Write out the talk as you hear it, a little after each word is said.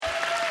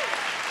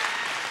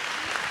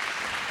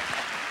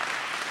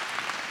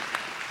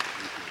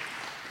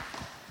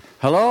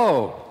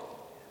Hello.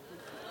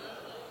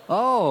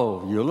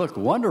 Oh, you look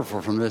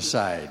wonderful from this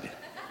side.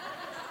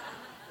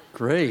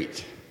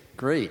 Great,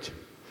 great.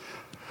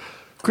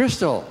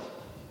 Crystal,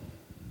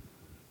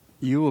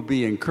 you will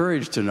be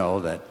encouraged to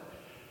know that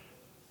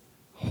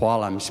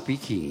while I'm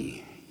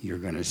speaking, you're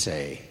going to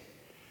say,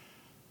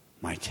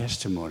 my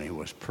testimony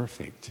was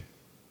perfect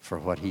for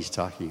what he's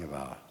talking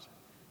about.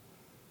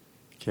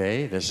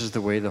 Okay, this is the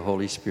way the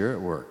Holy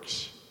Spirit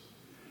works.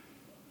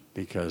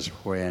 Because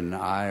when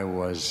I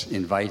was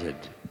invited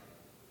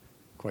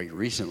quite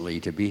recently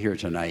to be here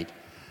tonight,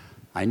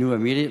 I knew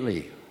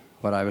immediately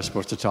what I was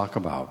supposed to talk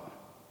about.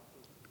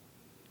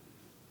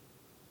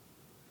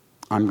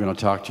 I'm going to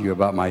talk to you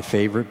about my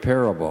favorite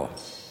parable.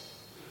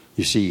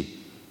 You see,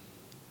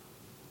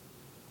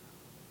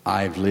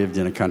 I've lived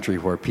in a country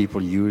where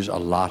people use a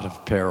lot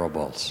of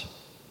parables.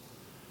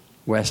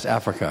 West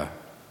Africa.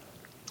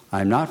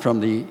 I'm not from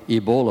the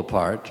Ebola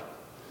part.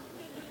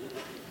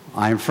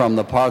 I'm from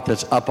the part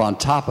that's up on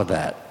top of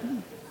that.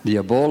 The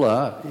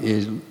Ebola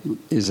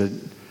is a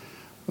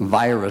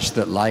virus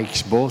that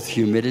likes both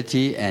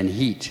humidity and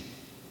heat.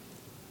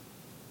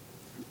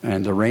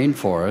 And the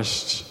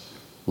rainforests,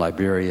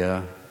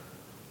 Liberia,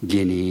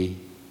 Guinea.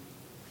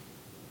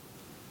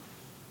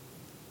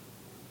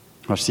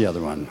 What's the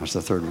other one? What's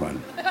the third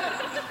one?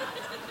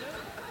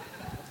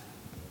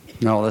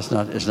 No, it's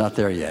not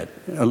there yet.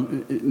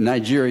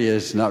 Nigeria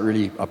is not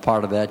really a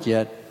part of that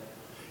yet.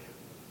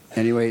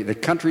 Anyway, the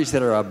countries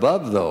that are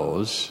above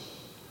those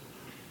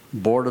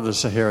border the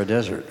Sahara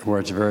Desert,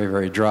 where it's very,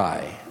 very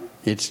dry.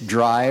 It's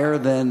drier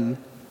than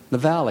the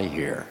valley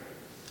here.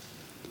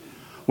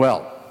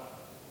 Well,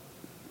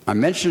 I'm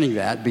mentioning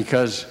that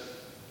because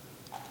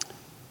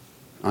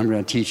I'm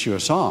going to teach you a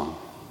song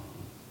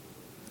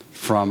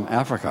from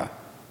Africa.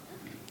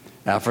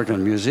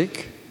 African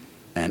music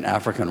and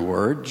African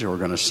words. We're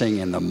going to sing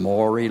in the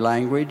Mori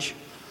language.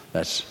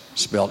 That's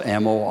spelled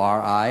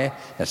M-O-R-I.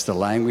 That's the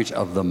language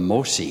of the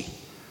Mosi.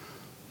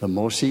 The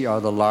Mosi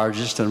are the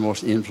largest and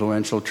most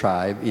influential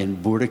tribe in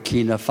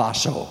Burkina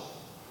Faso.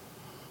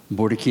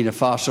 Burkina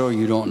Faso,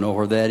 you don't know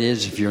where that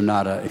is if you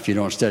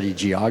don't study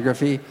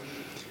geography,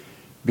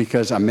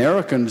 because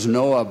Americans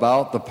know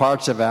about the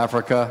parts of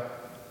Africa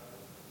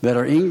that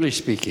are English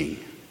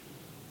speaking.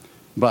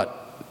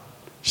 But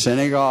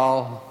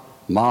Senegal,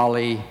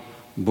 Mali,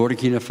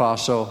 Burkina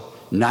Faso,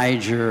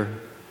 Niger,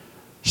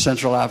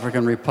 Central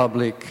African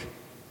Republic,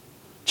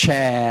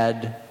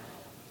 Chad,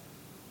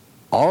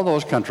 all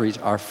those countries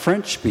are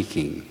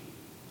French-speaking.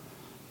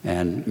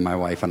 And my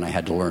wife and I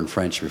had to learn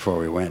French before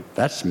we went.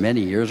 That's many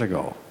years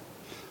ago.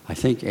 I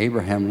think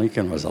Abraham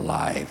Lincoln was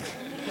alive.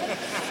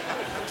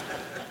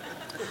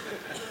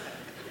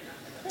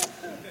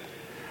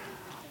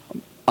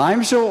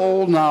 I'm so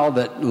old now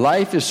that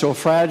life is so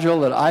fragile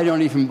that I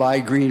don't even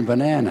buy green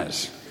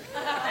bananas.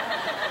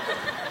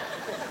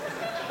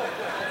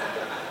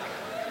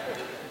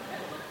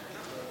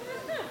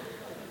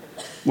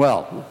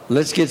 Well,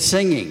 let's get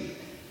singing.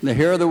 Now,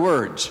 here are the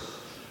words.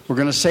 We're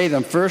going to say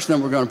them first,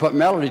 then we're going to put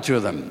melody to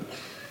them.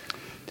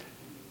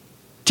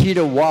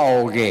 Tita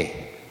waoge.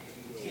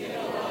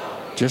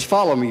 Just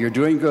follow me, you're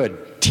doing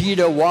good.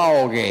 Tita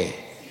waoge.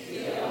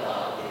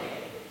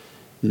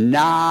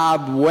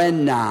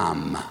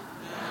 Nabwenam.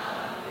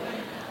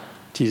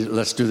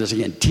 Let's do this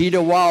again. Tita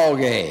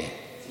waoge.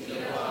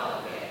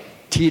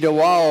 Tita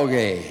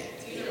waoge.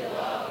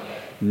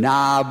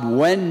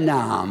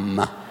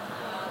 Nabwenam.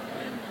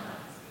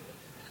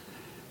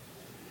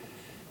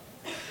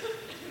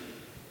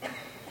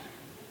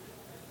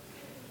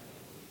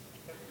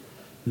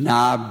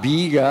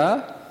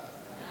 Nabiga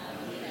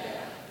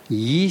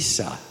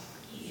Yisa.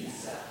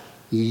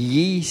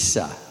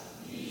 Yisa.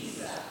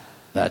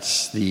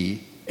 That's the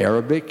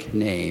Arabic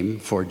name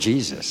for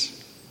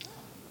Jesus.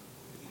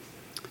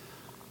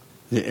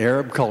 The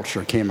Arab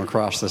culture came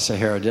across the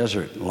Sahara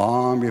Desert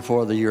long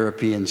before the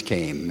Europeans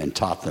came and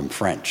taught them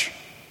French.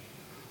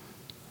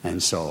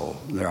 And so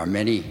there are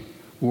many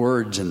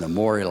words in the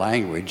Mori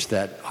language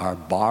that are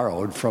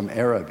borrowed from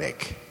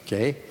Arabic.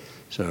 Okay?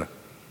 So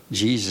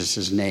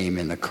Jesus' name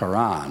in the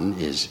Quran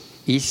is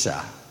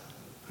Isa,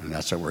 and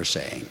that's what we're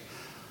saying.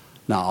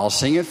 Now, I'll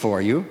sing it for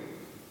you.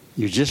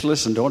 You just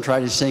listen. Don't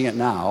try to sing it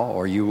now,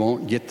 or you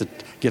won't get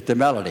the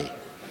melody.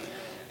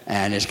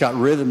 And it's got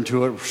rhythm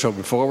to it, so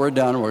before we're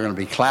done, we're going to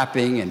be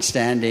clapping and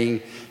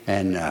standing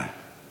and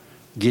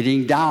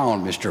getting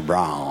down, Mr.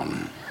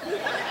 Brown.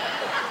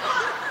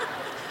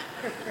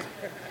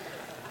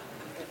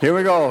 Here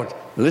we go.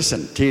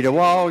 Listen. Tita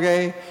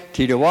waoge,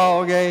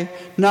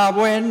 na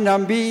buen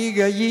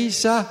nambiga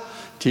yisa.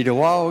 Tita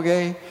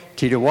waoge,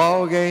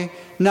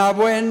 na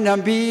buen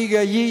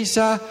nambiga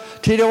yisa.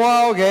 Tita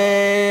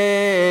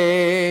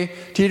waoge,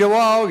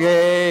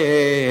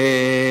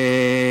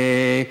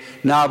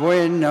 na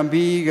buen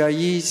nambiga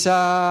yisa.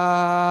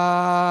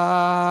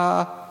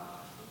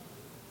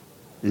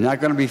 Isn't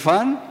that going to be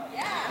fun?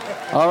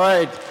 Yeah. All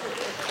right.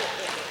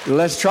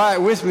 Let's try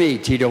it with me.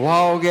 Tita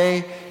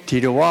waoge,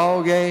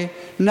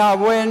 na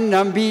buen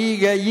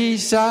nambiga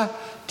yisa.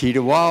 Tita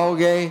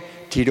waoge,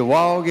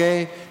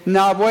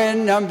 na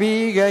buen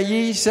nambiga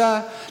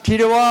yisa,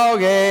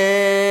 tidawage,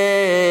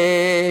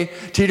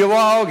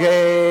 tidawage,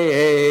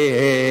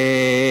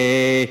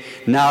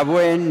 na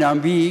buen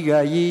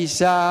nambiga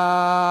yisa.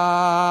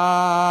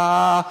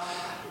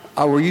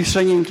 Were you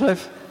singing,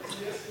 Cliff?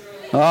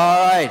 All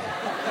right.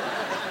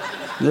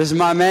 This is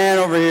my man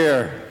over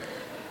here.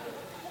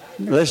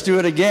 Let's do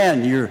it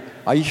again.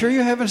 Are you sure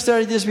you haven't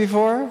studied this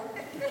before?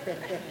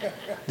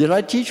 Did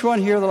I teach one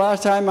here the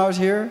last time I was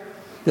here?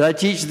 Did I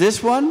teach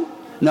this one?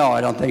 No,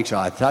 I don't think so.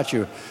 I thought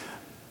you...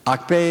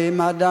 Akpe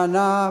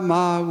madana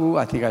mawu.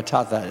 I think I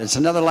taught that. It's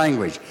another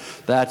language.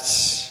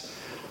 That's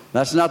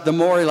not the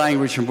Mori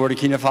language from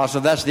Burkina Faso.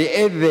 That's the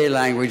Ebe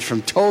language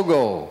from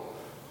Togo.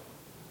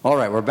 All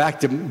right, we're back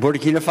to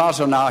Burkina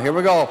Faso now. Here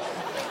we go.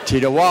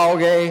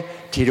 Tidawage,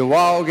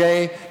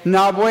 tidawage,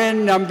 na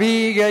buen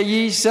nambiga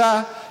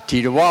yisa.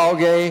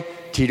 Tidawage,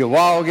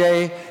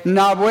 tidawage,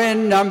 na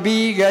buen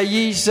nambiga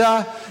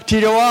yisa.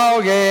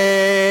 Tidawage,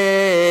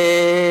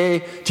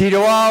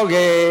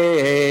 tidawage,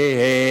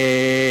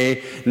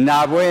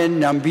 na buen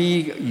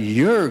nambiga.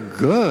 You're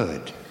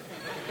good.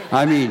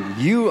 I mean,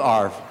 you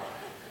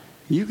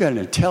got an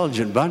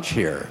intelligent bunch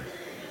here.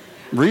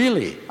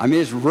 Really. I mean,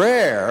 it's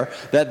rare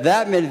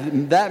that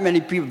many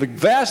people, the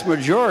vast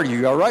majority,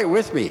 you are right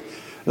with me.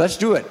 Let's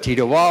do it.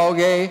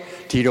 Tidawage,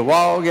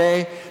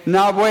 tidawage,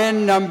 na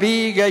buen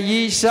nambiga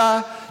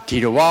yisa.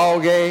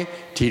 Tidawage,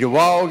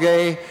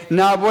 tidawage,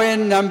 na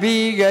buen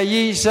nambiga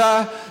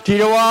yisa.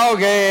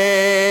 Tidawage,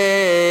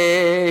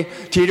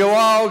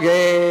 tidawage,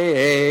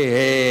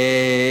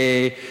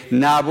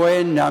 na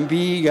buen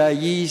nambiga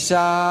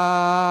yisa.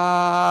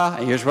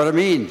 Here's what it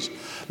means.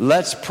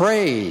 Let's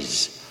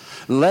praise.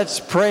 Let's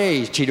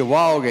praise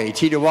Tidawage,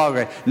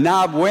 Tidawage,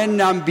 na buen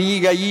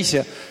nambiga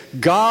yisa,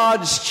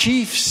 God's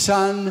chief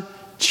son,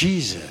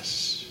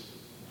 Jesus.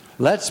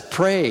 Let's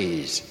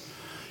praise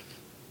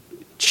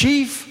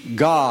chief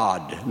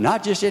God,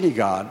 not just any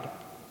God,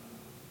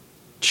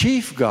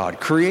 chief God,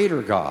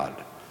 creator God.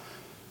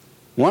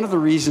 One of the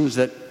reasons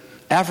that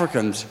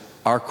Africans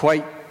are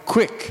quite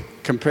quick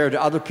compared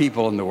to other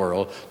people in the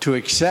world to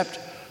accept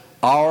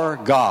our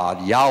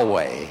God,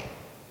 Yahweh,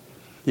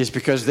 is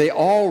because they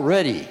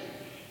already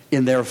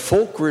in their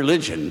folk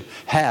religion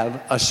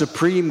have a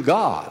supreme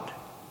God.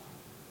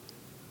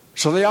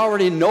 So they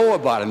already know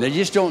about him. They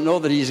just don't know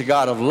that he's a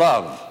God of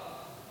love.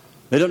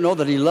 They don't know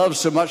that he loves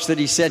so much that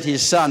he sent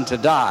his son to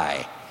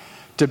die,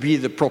 to be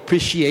the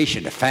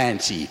propitiation, a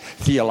fancy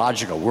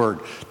theological word,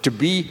 to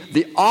be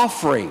the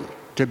offering,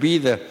 to be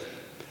the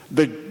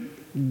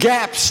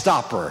gap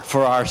stopper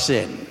for our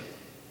sin.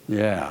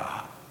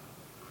 Yeah.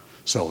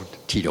 So,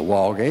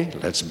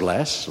 Tidawage, let's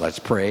bless, let's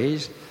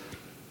praise.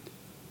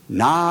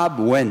 Na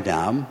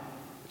buenam,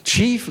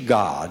 chief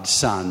God,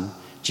 Son,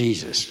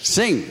 Jesus.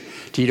 Sing.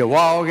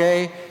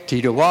 Tidawage,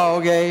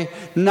 tidawage,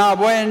 na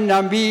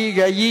buenam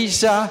biga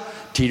yisa.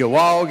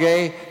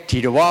 Tidawage,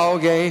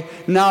 tidawage,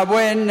 na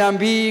buenam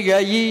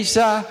biga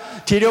yisa.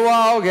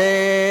 Tidawage,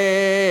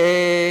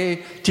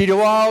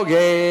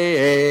 tidawage,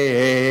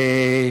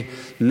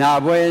 na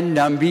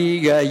buenam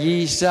biga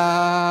yisa.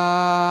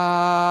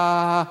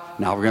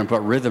 Now we're going to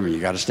put rhythm. You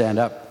got to stand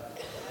up.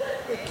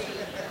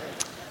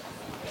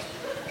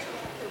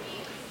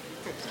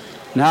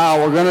 Now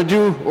we're going to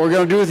do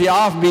the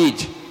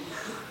offbeat.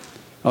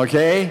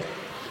 Okay?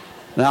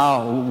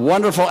 Now,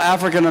 wonderful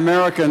African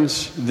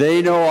Americans,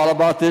 they know all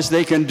about this.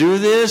 They can do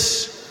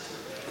this.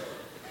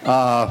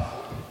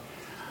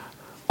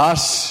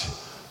 Us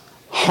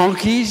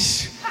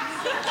honkies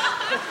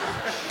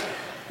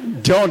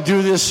don't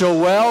do this so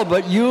well,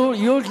 but you'll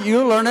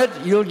learn it.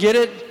 You'll get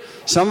it.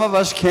 Some of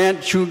us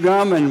can't chew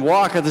gum and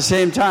walk at the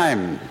same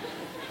time.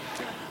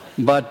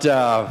 But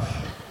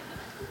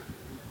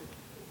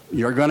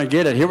you're going to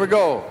get it. Here we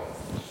go.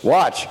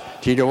 Watch.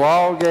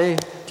 Tidawage,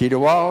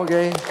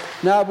 tidawage,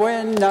 na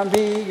buen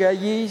nambiga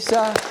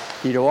yisa.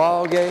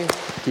 Tidawage,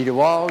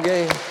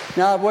 tidawage,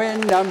 na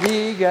buen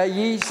nambiga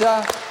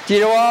yisa.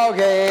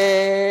 Tidawage,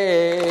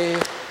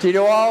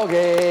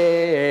 tidawage,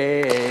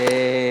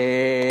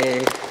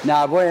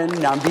 na buen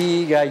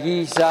nambiga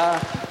yisa.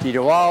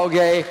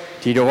 Tidawage,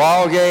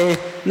 tidawage,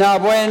 na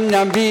buen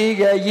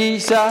nambiga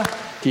yisa.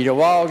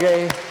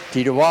 Tidawage,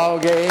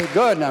 tidawage,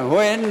 good. Na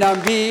buen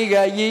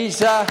nambiga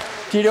yisa.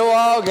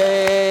 Tidawage,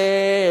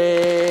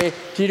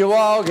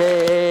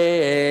 tidawage,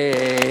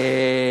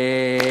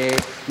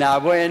 na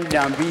buen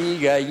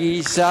nambiga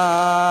yisa.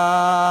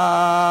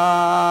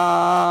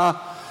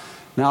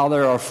 Now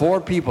there are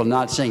 4 people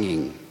not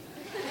singing.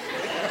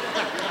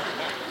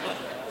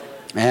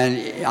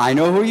 And I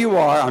know who you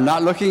are. I'm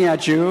not looking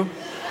at you.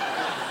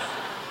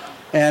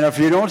 And if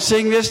you don't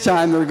sing this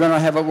time, we're going to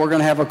have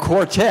a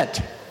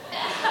quartet.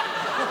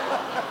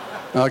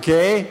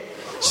 Okay?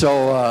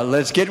 So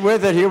let's get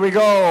with it. Here we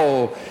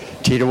go.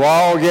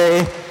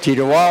 Tidawage,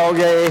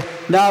 tidawage,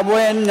 na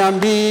buen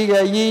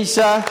nambiga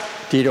yisa.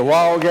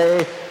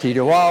 Tidawage,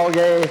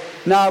 tidawage,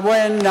 na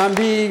buen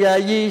nambiga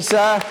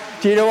yisa.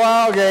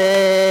 Tidawage,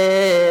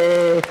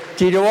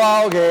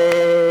 tidawage,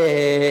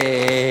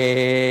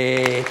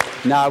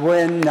 Na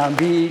buena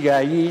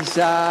amiga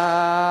Isa.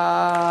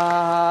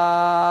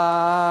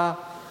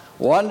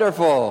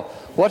 Wonderful.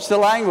 What's the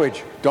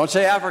language? Don't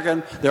say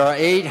African. There are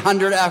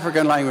 800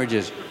 African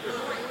languages.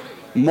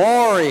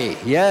 Mori.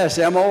 Yes,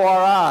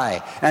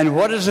 M-O-R-I. And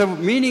what is the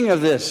meaning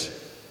of this?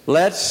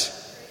 Let's.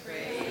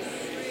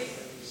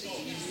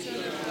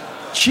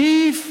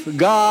 Chief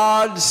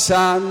God,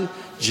 Son,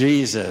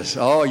 Jesus.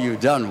 Oh,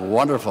 you've done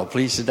wonderful.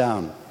 Please sit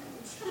down.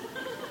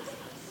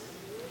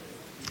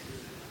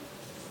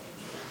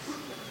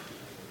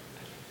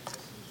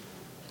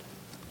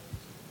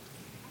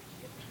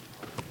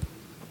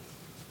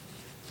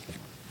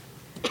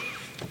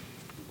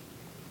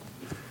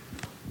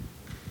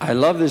 I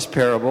love this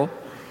parable,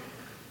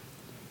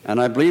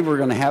 and I believe we're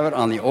going to have it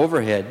on the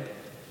overhead.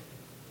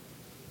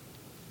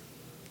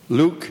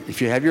 Luke,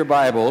 if you have your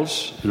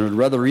Bibles, and would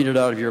rather read it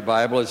out of your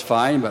Bible, it's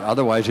fine, but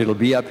otherwise it'll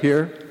be up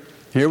here.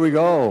 Here we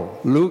go.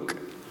 Luke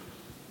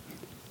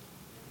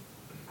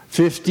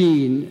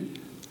 15,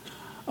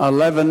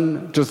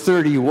 11 to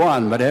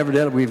 31, but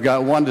evidently we've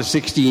got 1 to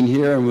 16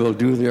 here, and we'll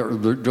do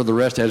the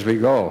rest as we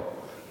go.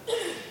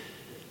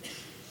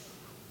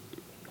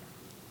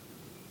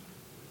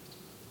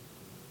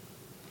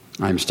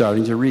 I'm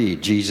starting to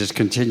read. Jesus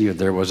continued,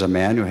 there was a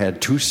man who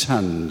had 2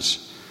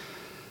 sons.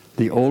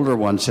 The older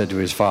one said to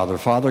his father,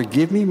 Father,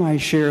 give me my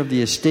share of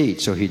the estate.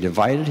 So he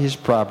divided his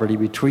property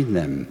between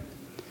them.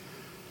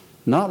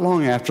 Not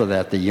long after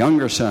that, the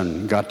younger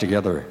son got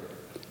together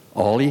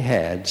all he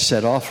had,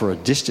 set off for a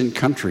distant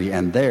country,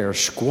 and there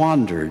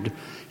squandered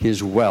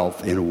his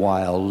wealth in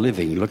wild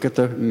living.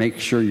 Make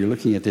sure you're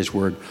looking at this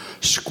word,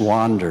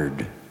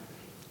 squandered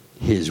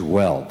his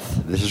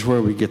wealth. This is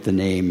where we get the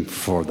name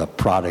for the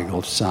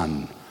prodigal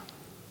son.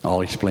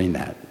 I'll explain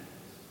that.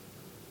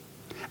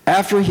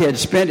 After he had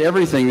spent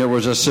everything, there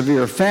was a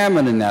severe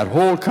famine in that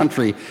whole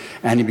country,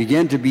 and he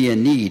began to be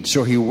in need.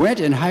 So he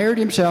went and hired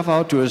himself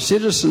out to a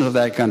citizen of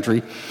that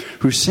country,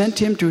 who sent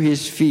him to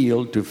his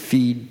field to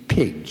feed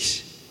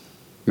pigs.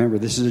 Remember,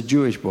 this is a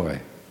Jewish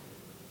boy.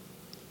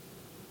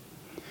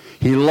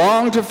 He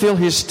longed to fill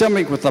his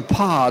stomach with the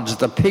pods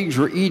the pigs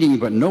were eating,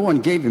 but no one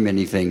gave him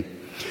anything.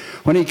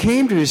 When he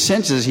came to his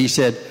senses, he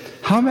said,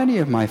 how many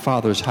of my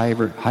father's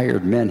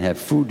hired men have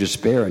food to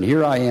spare, and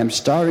here I am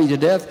starving to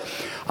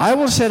death? I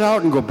will set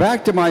out and go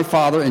back to my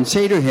father and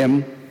say to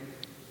him,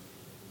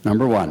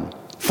 number 1,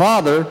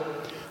 Father,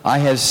 I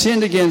have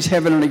sinned against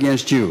heaven and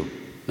against you.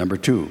 Number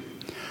 2,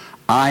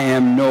 I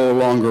am no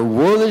longer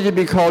worthy to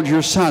be called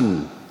your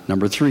son.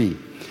 Number 3,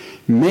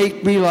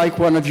 make me like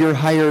one of your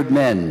hired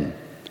men.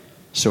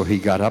 So he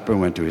got up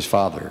and went to his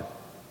father.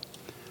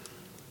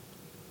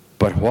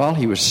 But while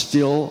he was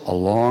still a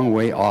long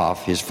way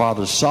off, his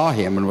father saw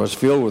him and was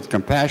filled with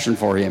compassion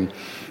for him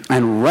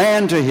and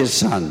ran to his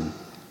son.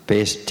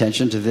 Pay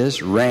attention to this.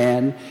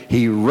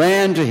 He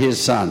ran to his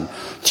son,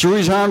 threw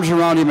his arms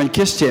around him and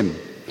kissed him.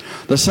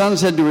 The son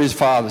said to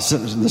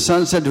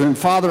him,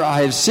 Father,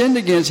 I have sinned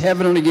against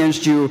heaven and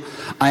against you.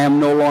 I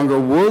am no longer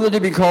worthy to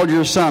be called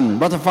your son.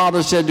 But the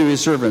father said to his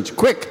servants,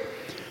 quick,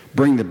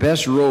 bring the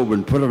best robe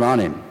and put it on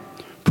him.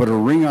 Put a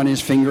ring on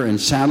his finger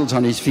and sandals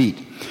on his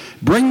feet.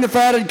 Bring the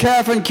fatted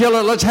calf and kill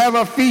it. Let's have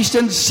a feast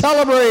and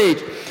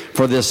celebrate.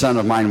 For this son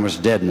of mine was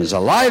dead and is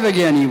alive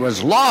again. He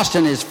was lost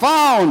and is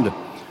found.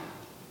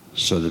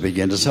 So they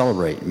began to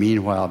celebrate.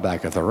 Meanwhile,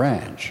 back at the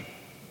ranch.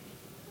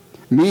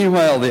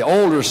 Meanwhile, the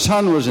older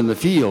son was in the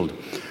field.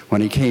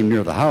 When he came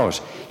near the house,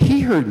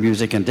 he heard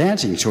music and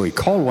dancing. So he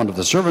called one of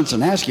the servants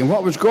and asked him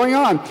what was going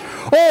on.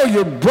 Oh,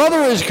 your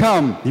brother has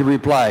come, he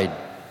replied.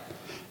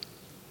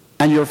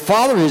 And your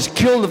father has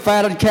killed the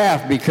fatted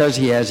calf because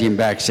he has him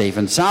back safe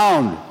and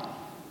sound.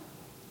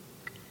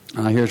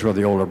 Now here's where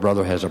the older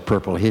brother has a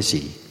purple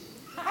hissy.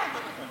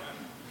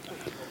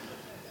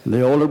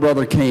 The older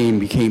brother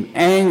became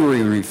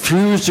angry and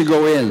refused to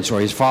go in. So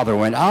his father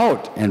went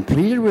out and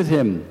pleaded with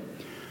him.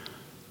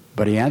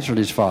 But he answered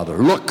his father,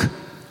 Look,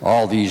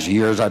 all these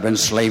years I've been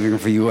slaving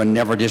for you and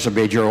never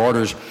disobeyed your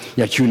orders,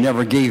 yet you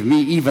never gave me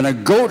even a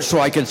goat so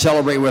I could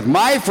celebrate with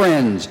my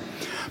friends.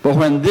 But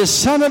when this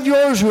son of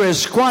yours who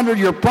has squandered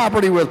your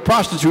property with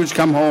prostitutes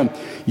come home,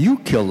 you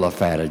kill the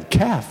fatted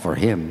calf for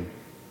him.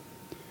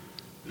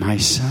 My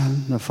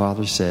son, the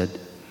father said,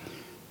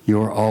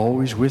 you are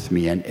always with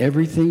me, and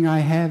everything I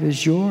have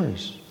is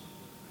yours.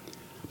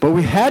 But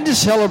we had to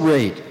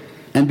celebrate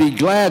and be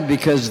glad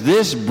because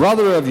this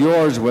brother of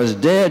yours was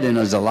dead and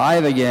is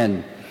alive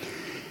again.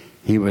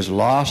 He was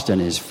lost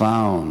and is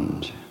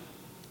found.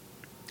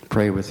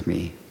 Pray with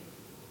me.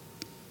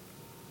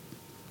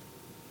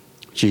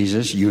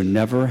 Jesus, you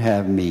never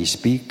have me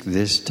speak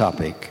this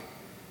topic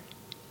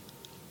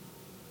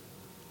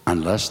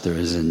unless there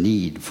is a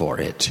need for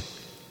it.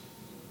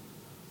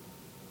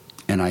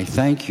 And I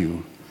thank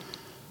you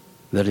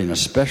that in a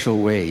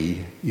special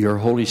way, your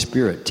Holy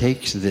Spirit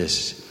takes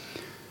this.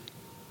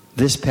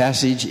 This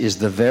passage is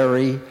the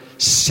very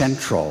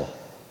central,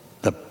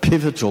 the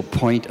pivotal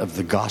point of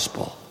the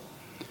gospel.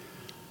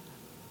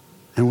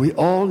 And we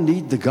all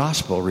need the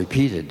gospel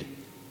repeated.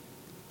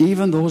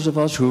 Even those of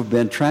us who have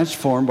been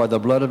transformed by the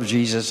blood of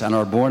Jesus and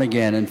are born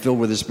again and filled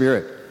with the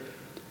Spirit.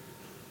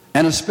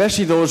 and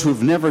especially those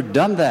who've never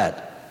done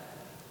that.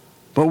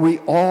 But we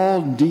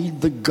all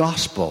need the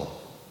gospel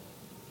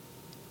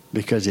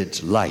because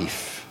it's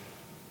life.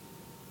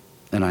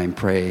 And I'm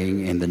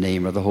praying in the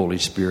name of the Holy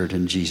Spirit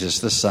and Jesus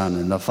the Son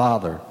and the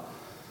Father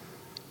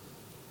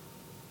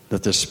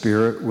that the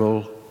Spirit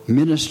will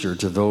minister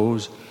to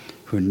those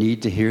who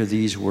need to hear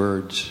these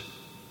words.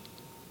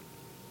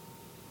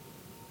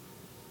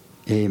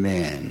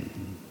 Amen.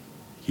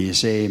 Can you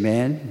say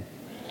amen?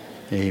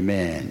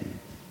 Amen.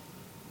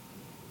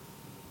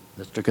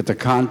 Let's look at the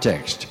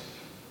context.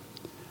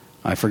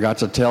 I forgot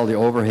to tell the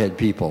overhead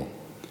people.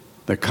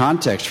 The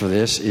context for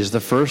this is the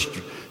first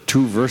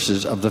 2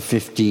 verses of the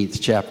 15th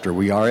chapter.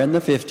 We are in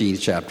the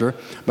 15th chapter,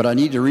 but I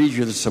need to read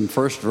you some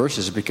first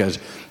verses because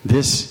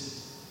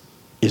this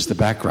is the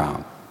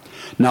background.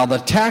 Now the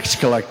tax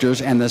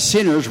collectors and the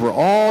sinners were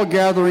all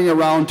gathering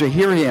around to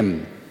hear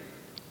him.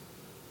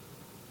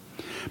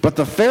 But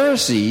the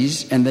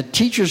Pharisees and the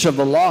teachers of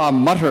the law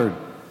muttered,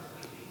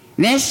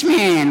 "This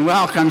man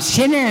welcomes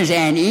sinners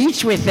and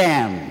eats with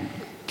them."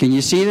 Can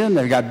you see them?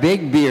 They've got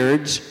big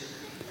beards.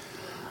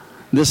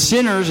 The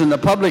sinners and the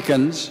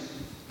publicans,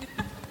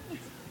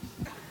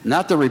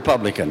 not the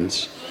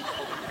Republicans,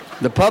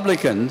 the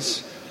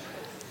publicans,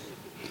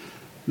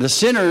 the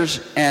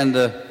sinners and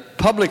the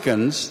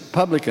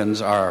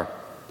publicans are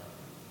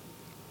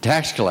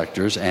tax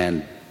collectors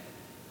and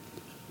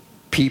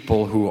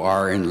people who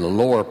are in the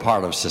lower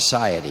part of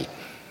society.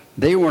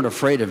 They weren't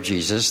afraid of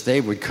Jesus. They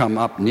would come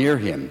up near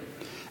him,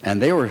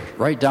 and they were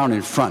right down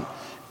in front.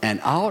 And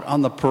out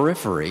on the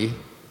periphery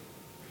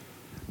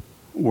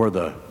were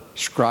the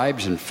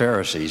scribes and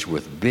Pharisees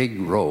with big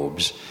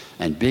robes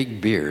and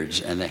big beards,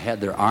 and they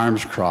had their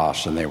arms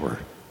crossed, and they were,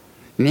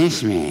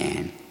 "This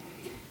man,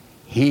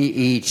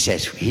 he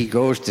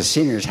goes to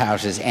sinners'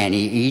 houses and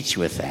he eats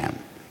with them."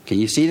 Can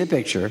you see the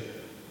picture?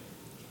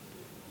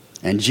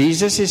 And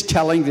Jesus is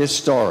telling this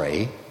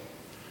story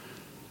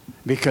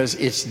because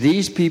it's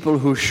these people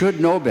who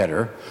should know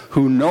better,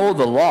 who know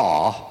the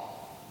law,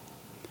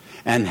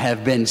 and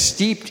have been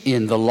steeped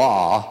in the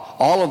law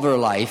all of their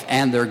life,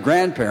 and their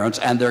grandparents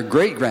and their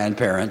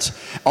great-grandparents,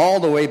 all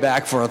the way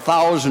back for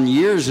 1,000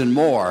 years and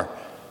more.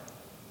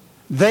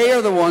 They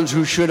are the ones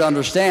who should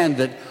understand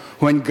that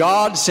when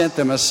God sent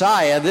the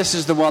Messiah, this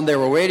is the one they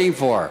were waiting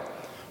for.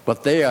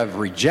 But they have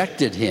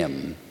rejected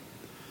him.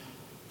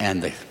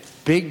 And the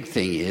big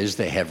thing is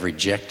they have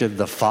rejected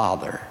the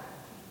Father.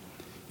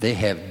 They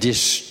have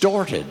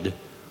distorted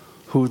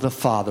who the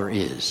Father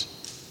is.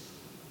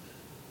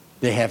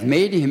 They have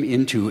made him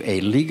into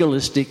a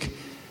legalistic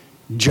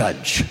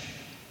judge.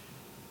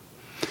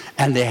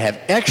 And they have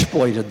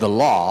exploited the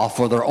law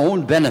for their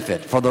own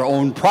benefit, for their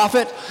own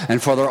profit,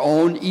 and for their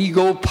own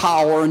ego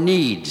power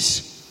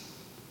needs.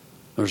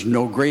 There's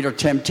no greater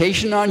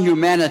temptation on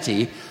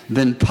humanity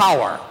than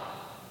power.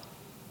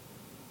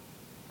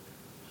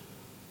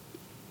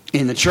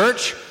 In the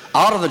church,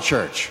 out of the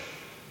church.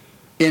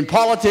 In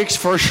politics,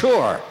 for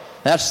sure.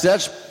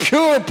 That's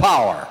pure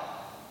power.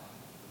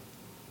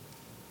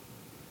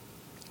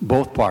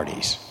 Both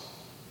parties.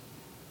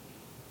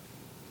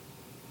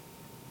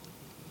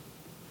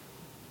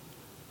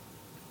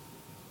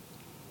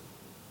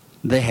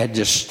 They had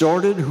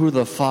distorted who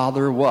the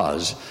Father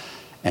was,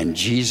 and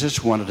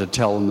Jesus wanted to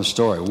tell them the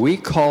story. We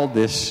call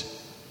this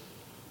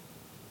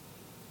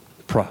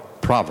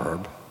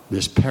proverb,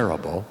 this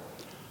parable,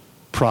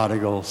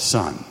 Prodigal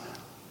Son.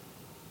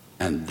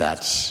 And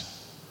that's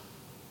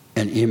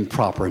an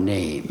improper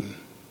name.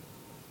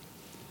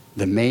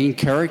 The main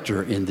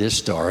character in this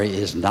story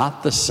is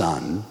not the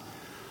son.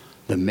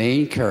 The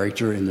main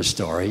character in the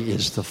story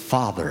is the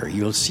Father.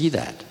 You'll see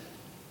that.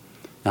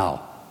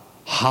 Now,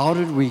 how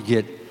do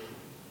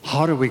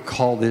we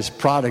call this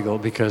prodigal?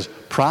 Because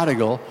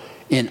prodigal,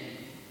 in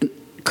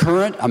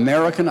current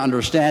American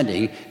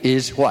understanding,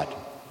 is what?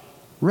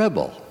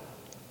 Rebel.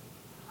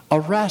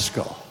 A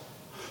rascal.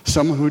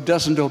 Someone who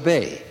doesn't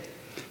obey.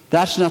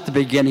 That's not the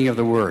beginning of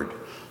the word.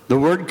 The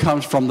word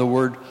comes from the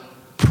word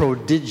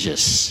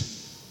prodigious.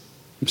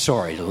 I'm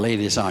sorry to lay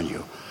this on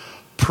you.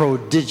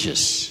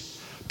 Prodigious.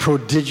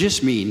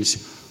 Prodigious means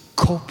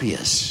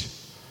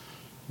copious,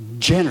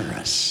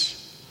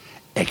 generous,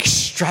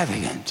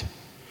 extravagant.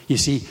 You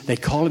see, they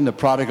call him the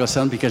prodigal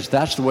son because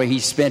that's the way he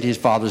spent his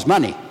father's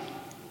money.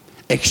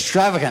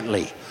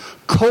 Extravagantly,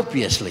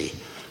 copiously,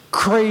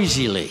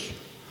 crazily.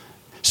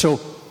 So,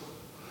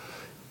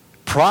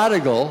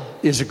 prodigal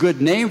is a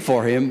good name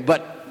for him,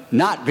 but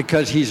not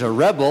because he's a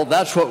rebel.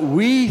 That's what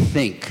we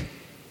think.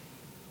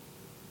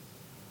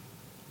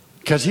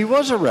 Because he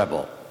was a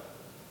rebel.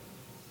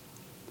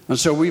 And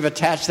so we've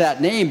attached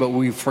that name, but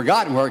we've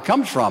forgotten where it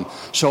comes from.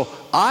 So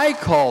I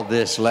call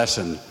this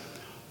lesson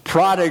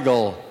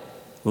Prodigal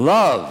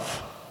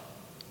Love.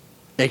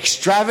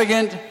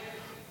 Extravagant,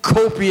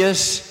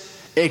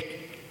 copious,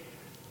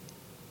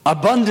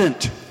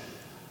 abundant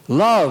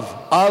love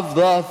of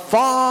the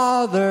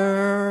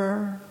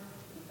Father.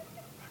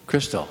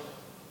 Crystal,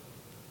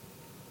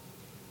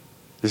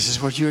 this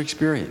is what you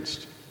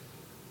experienced.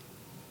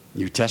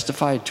 You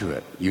testified to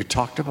it. You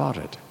talked about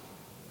it.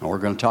 And we're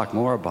going to talk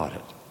more about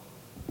it.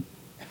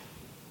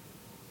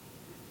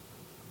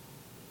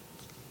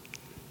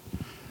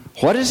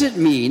 What does it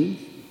mean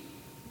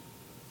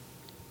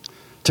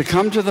to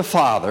come to the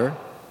Father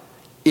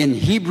in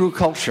Hebrew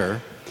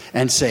culture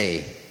and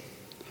say,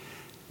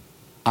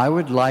 I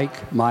would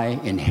like my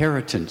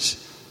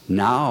inheritance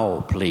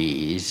now,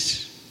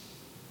 please?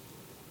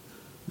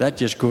 That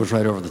just goes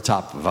right over the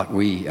top of what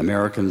we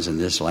Americans in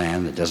this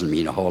land. It doesn't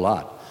mean a whole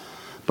lot.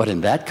 But in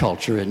that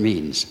culture, it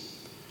means,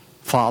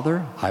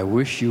 Father, I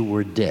wish you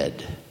were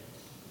dead.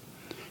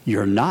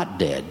 You're not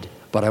dead,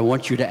 but I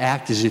want you to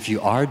act as if you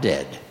are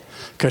dead.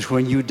 Because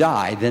when you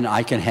die, then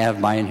I can have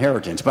my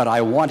inheritance. But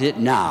I want it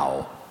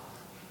now.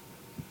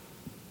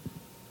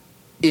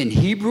 In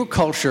Hebrew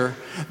culture,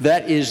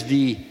 that is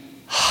the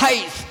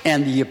height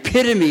and the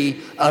epitome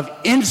of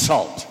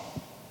insult.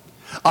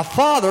 A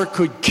father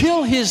could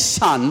kill his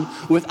son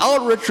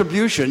without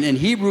retribution in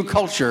Hebrew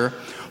culture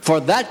for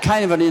that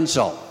kind of an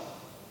insult.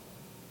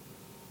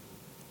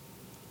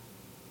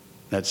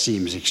 That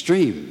seems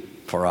extreme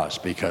for us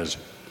because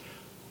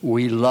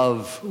we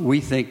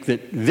think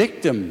that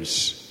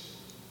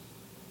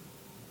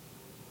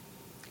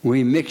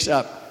we mix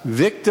up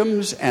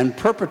victims and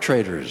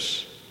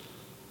perpetrators.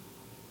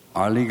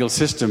 Our legal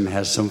system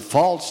has some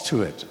faults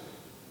to it.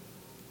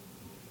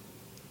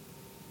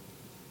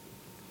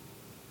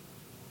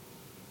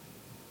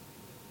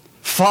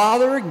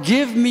 Father,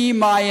 give me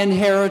my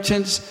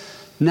inheritance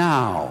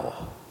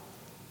now.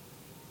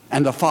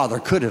 And the father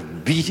could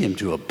have beat him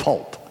to a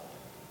pulp,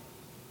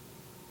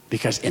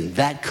 because in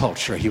that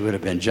culture he would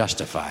have been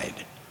justified.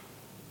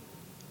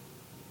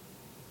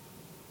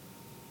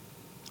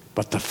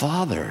 But the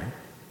father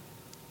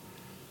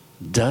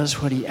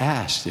does what he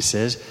asked. It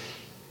says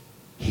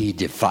he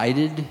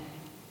divided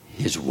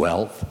his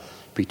wealth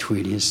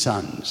between his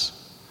sons.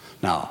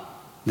 Now,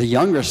 the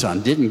younger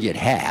son didn't get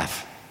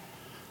half.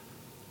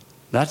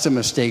 That's a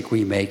mistake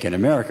we make in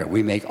America.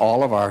 We make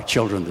all of our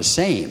children the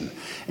same.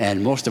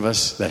 And most of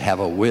us that have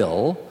a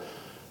will,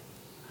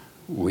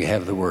 we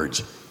have the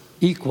words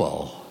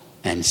equal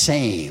and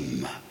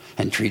same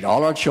and treat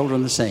all our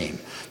children the same.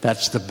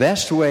 That's the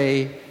best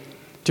way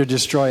to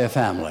destroy a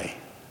family.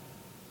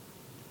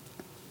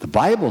 The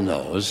Bible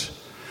knows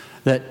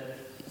that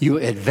you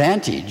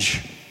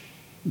advantage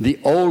the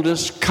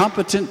oldest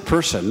competent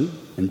person,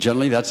 and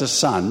generally that's a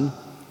son,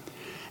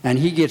 and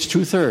he gets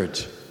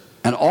 2/3.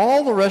 And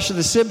all the rest of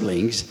the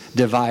siblings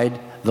divide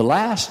the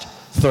last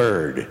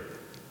third.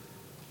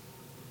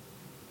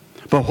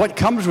 But what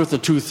comes with the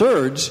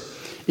 2/3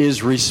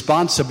 is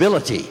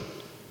responsibility.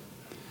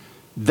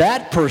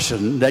 That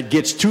person that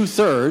gets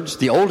 2/3,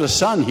 the oldest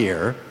son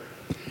here,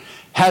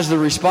 has the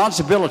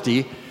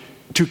responsibility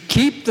to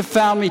keep the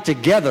family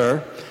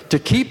together, to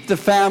keep the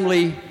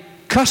family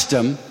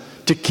custom,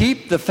 to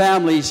keep the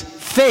family's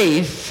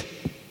faith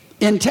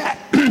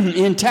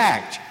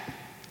intact.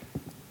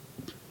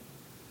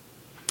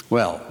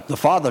 Well, the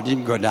father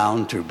didn't go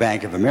down to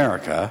Bank of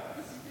America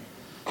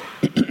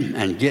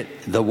and get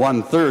the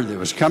 1/3 that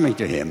was coming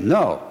to him.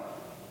 No.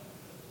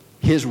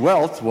 His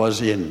wealth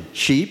was in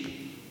sheep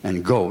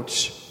and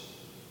goats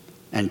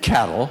and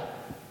cattle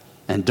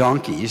and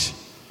donkeys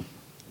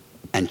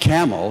and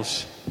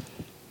camels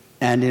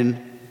and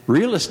in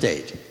real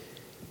estate.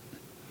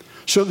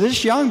 So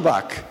this young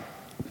buck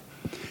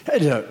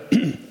had to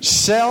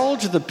sell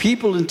to the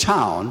people in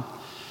town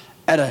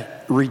at a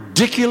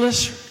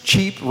ridiculous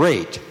cheap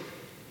rate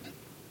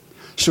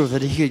so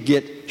that he could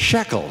get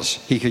shekels,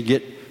 he could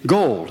get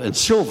gold and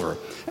silver,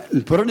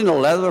 and put it in a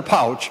leather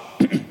pouch,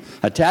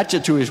 attach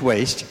it to his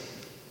waist,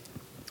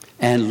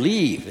 and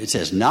leave. It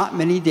says, not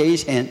many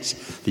days hence,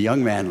 the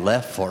young man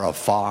left for a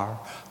far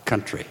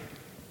country.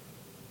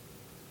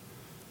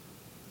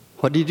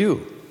 What did he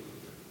do?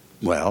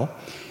 Well,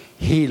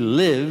 he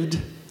lived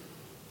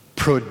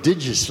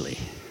prodigiously.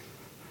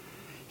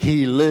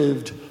 He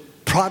lived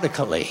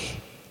prodigally,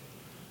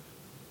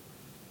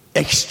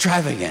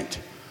 extravagant,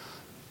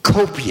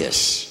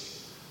 copious,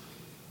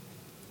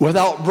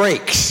 without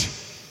breaks,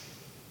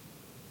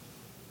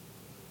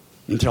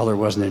 until there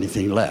wasn't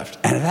anything left.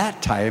 And at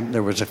that time,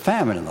 there was a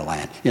famine in the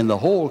land, in the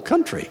whole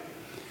country.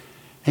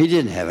 He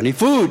didn't have any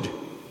food.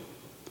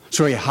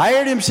 So he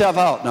hired himself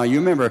out. Now, you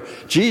remember,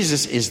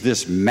 Jesus is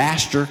this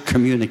master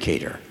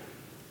communicator.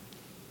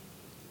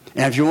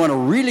 And if you want to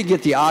really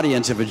get the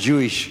audience of a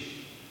Jewish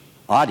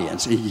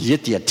audience, you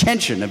get the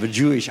attention of a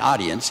Jewish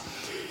audience,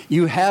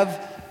 you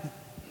have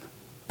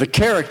the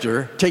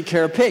character take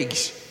care of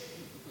pigs.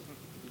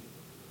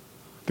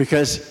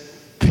 Because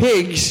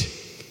pigs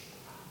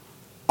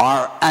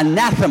are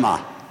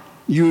anathema.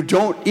 You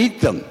don't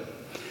eat them.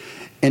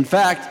 In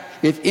fact,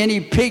 if any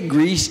pig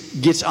grease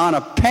gets on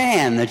a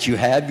pan that you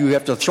have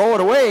to throw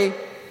it away,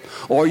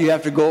 or you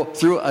have to go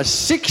through a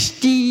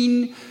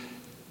 16-rule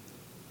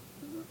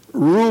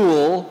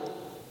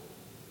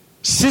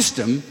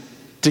system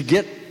to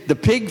get the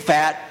pig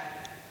fat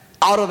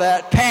out of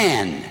that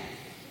pan.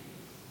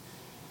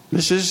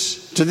 This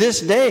is, to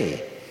this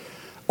day,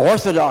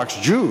 Orthodox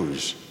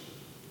Jews,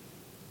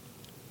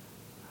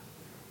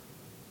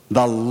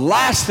 the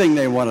last thing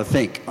they want to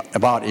think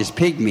about is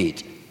pig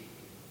meat.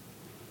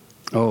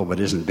 Oh, but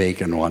isn't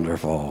bacon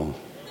wonderful?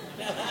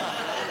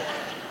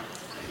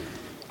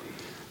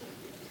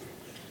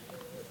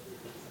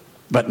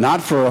 but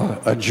not for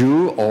a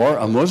Jew or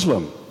a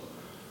Muslim.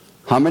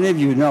 How many of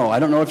you know, I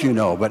don't know if you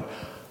know, but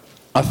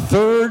a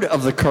third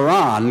of the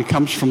Quran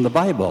comes from the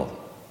Bible.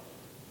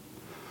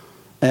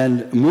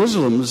 And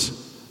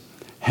Muslims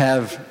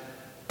have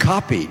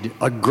copied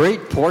a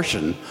great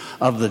portion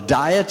of the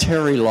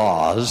dietary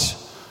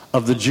laws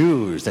of the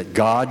Jews that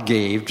God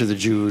gave to the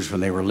Jews when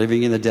they were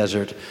living in the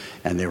desert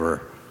and they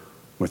were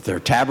with their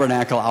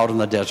tabernacle out in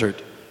the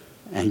desert,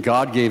 and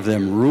God gave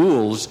them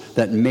rules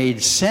that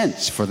made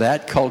sense for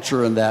that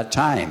culture and that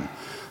time.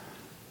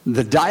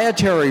 The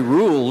dietary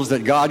rules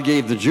that God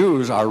gave the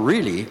Jews are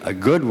really a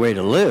good way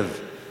to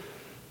live.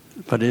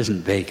 But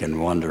isn't bacon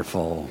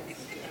wonderful?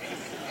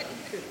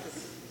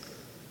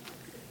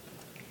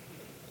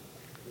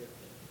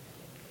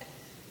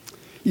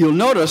 You'll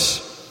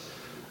notice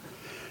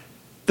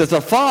that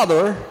the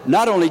father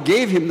not only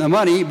gave him the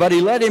money, but he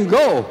let him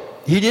go.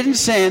 He didn't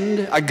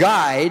send a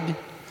guide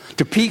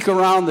to peek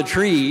around the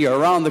tree or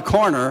around the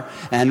corner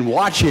and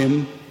watch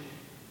him.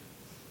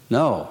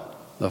 No,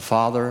 the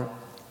father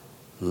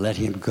let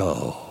him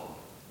go.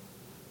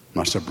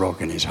 Must have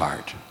broken his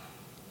heart.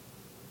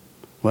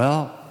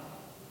 Well,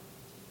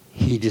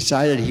 he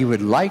decided he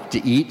would like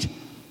to eat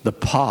the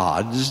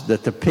pods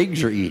that the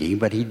pigs are eating,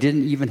 but he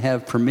didn't even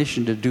have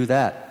permission to do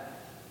that.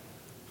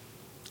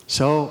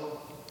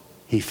 So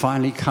he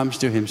finally comes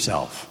to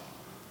himself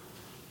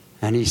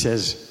and he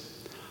says,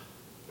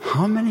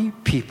 how many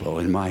people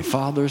in my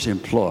father's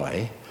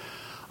employ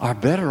are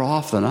better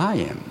off than I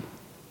am?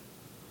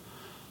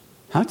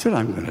 That's what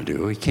I'm going to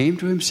do. He came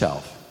to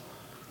himself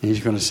and he's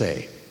going to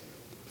say,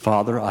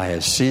 Father, I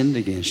have sinned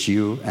against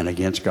you and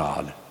against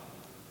God.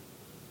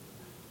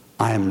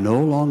 I am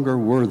no longer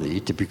worthy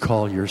to be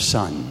called your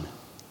son.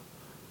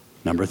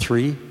 Number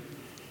 3,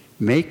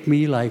 make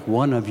me like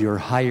one of your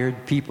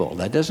hired people.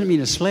 That doesn't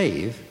mean a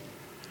slave.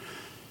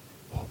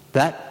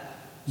 That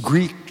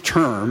Greek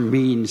term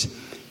means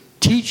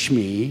teach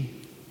me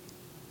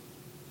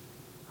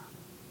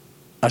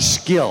a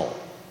skill.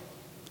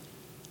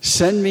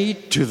 Send me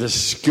to the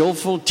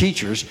skillful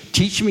teachers.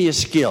 Teach me a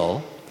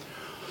skill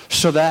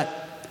so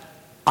that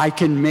I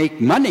can make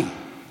money.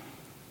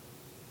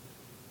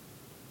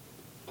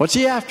 What's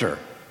he after?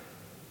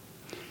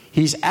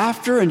 He's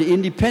after an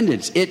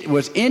independence. It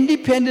was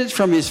independence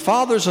from his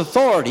father's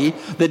authority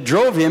that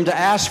drove him to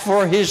ask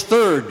for his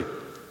third.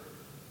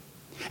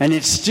 And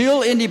it's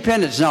still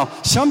independence. Now,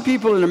 some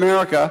people in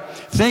America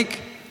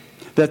think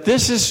that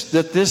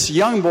this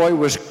young boy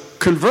was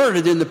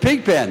converted in the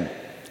pig pen.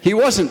 He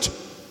wasn't.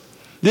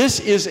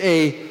 This is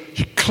a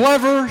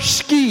clever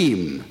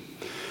scheme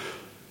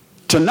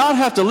to not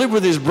have to live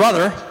with his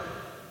brother,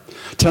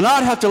 to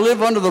not have to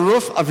live under the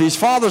roof of his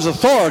father's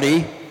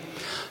authority,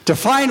 to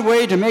find a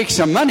way to make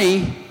some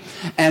money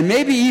and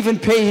maybe even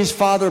pay his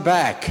father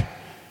back.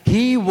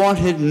 He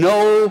wanted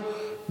no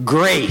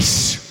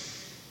grace.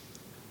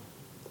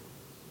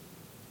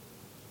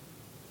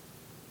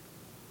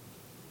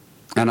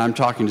 And I'm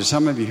talking to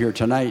some of you here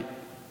tonight.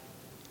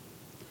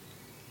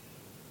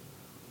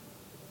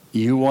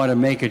 You want to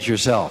make it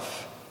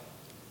yourself.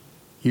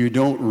 You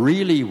don't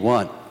really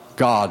want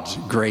God's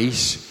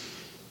grace.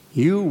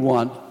 You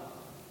want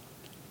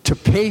to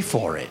pay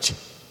for it.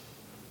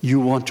 You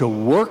want to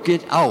work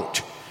it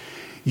out.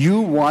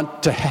 You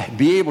want to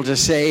be able to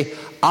say,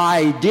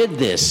 I did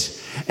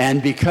this.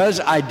 And because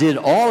I did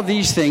all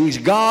these things,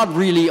 God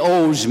really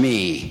owes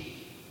me.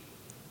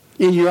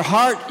 In your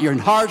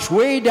heart's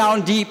way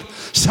down deep,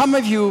 some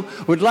of you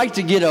would like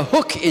to get a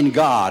hook in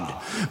God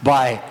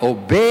by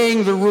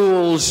obeying the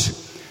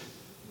rules,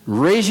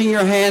 raising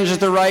your hands at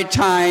the right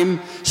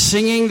time,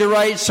 singing the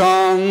right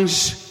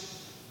songs.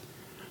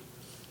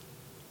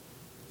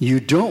 You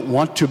don't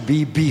want to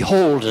be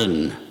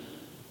beholden.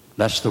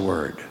 That's the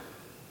word.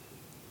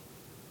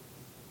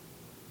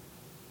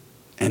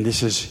 And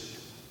this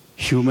is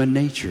human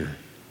nature.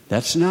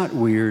 That's not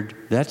weird.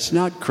 That's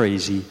not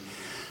crazy.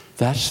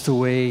 That's the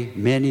way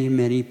many,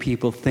 many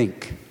people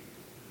think.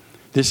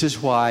 This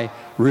is why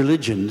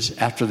religions,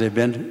 after they've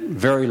been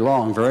very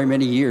long, very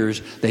many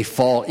years, they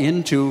fall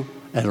into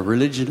a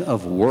religion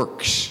of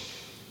works.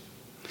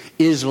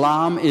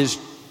 Islam is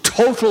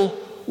total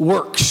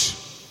works.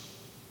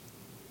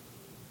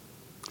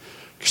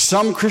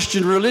 Some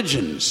Christian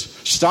religions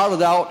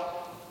started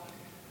out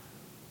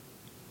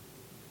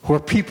where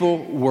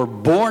people were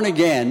born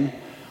again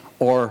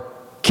or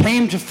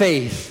came to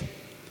faith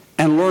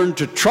and learned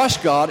to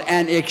trust God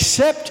and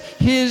accept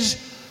His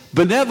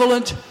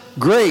benevolent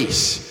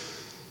grace.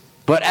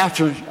 But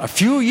after a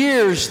few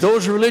years,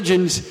 those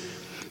religions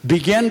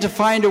began to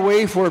find a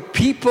way for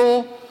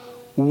people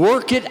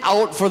work it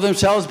out for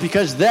themselves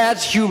because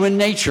that's human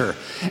nature.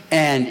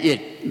 And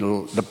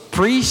the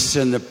priests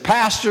and the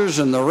pastors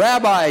and the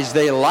rabbis,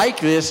 they like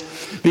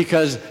this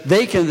because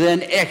they can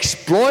then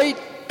exploit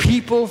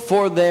people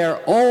for their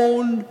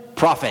own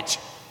profit.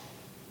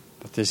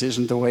 But this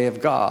isn't the way of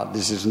God.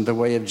 This isn't the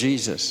way of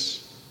Jesus.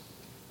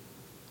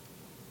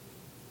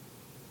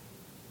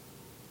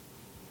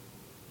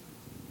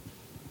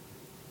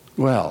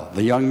 Well,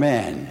 the young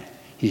man,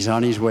 he's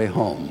on his way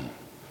home.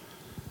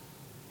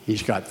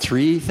 He's got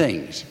three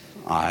things.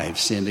 I've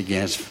sinned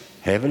against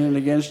heaven and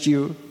against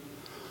you.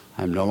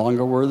 I'm no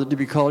longer worthy to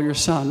be called your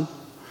son.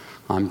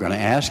 I'm going to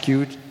ask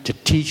you to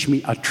teach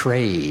me a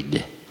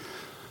trade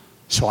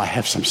so I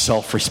have some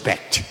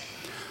self-respect,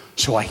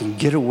 so I can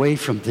get away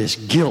from this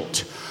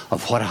guilt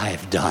of what I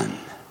have done.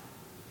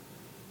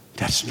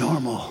 That's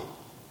normal.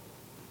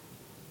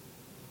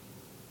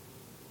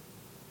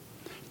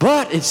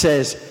 But it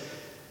says,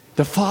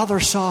 the father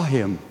saw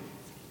him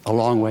a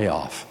long way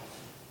off.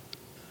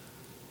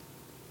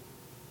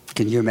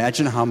 Can you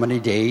imagine how many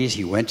days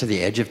he went to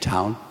the edge of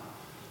town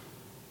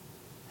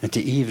at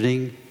the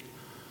evening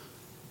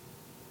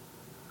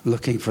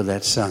looking for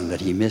that son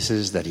that he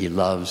misses, that he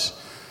loves?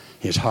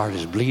 His heart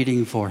is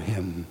bleeding for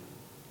him.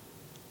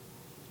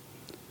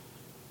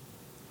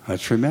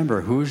 Let's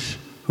remember, who's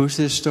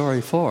this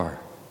story for?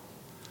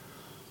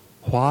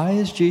 Why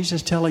is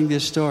Jesus telling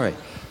this story?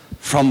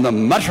 From the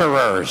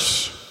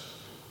mutterers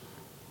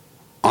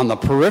on the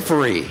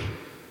periphery.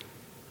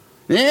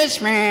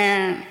 This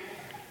man,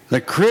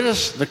 the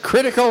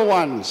critical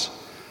ones.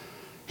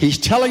 He's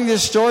telling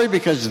this story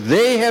because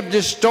they have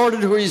distorted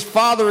who his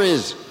father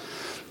is.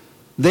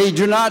 They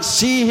do not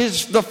see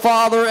the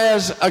Father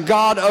as a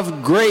God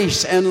of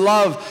grace and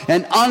love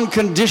and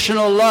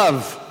unconditional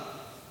love.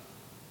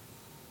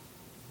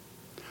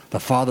 The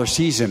Father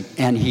sees him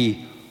and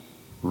he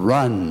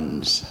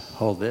runs.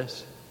 Hold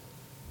this.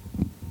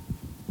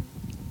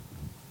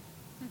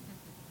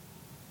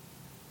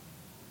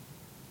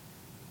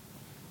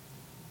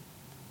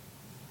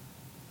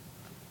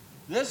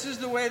 This is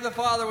the way the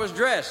Father was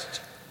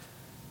dressed.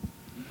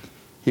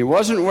 He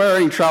wasn't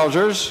wearing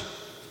trousers.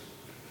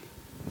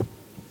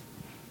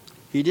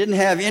 He didn't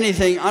have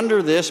anything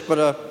under this,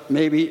 but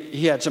maybe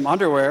he had some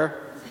underwear.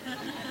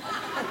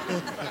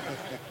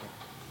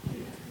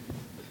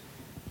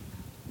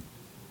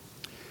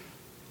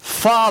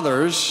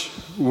 Fathers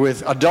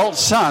with adult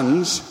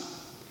sons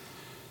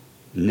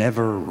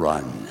never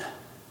run.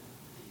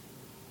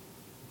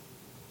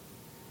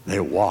 They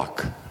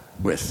walk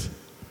with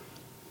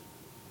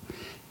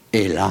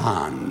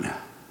elan.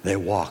 They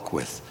walk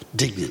with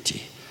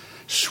dignity.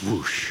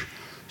 Swoosh,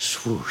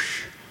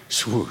 swoosh,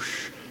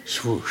 swoosh,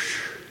 swoosh.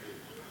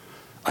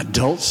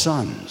 Adult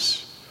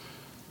sons,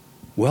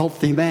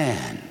 wealthy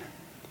man,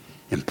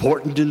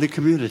 important in the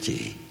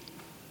community.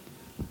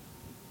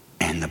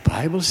 And the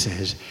Bible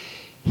says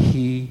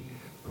he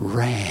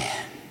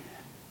ran.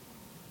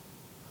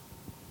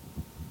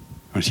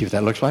 Want to see what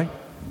that looks like?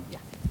 Yeah.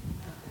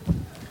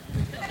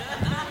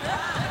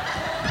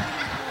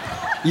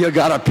 You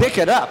got to pick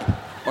it up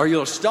or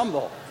you'll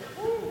stumble.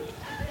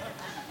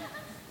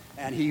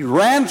 And he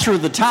ran through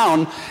the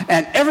town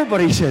and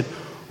everybody said,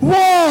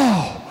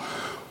 "Whoa,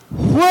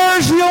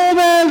 where's the old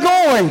man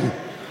going?"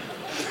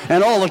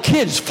 And all the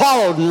kids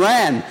followed and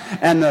ran.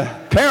 And the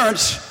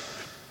parents,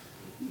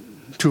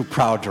 too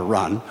proud to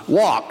run,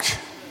 walked.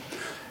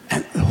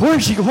 And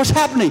where's he going? What's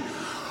happening?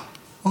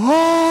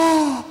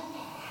 Oh,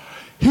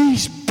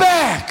 he's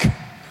back.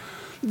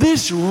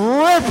 This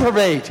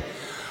reprobate.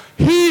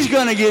 He's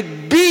going to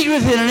get beat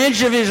within an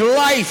inch of his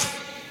life.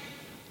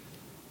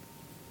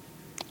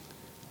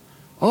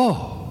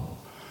 Oh,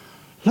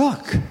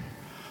 look.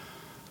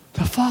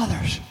 The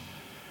Father's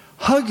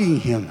hugging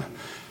him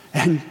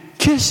and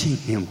kissing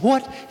him.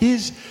 What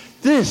is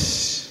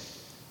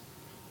this?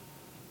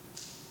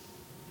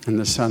 And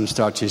the son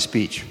starts his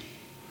speech.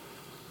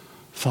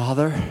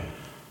 "Father,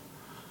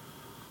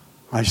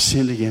 I've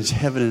sinned against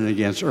heaven and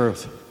against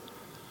earth.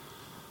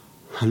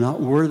 I'm not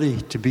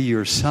worthy to be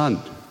your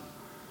son."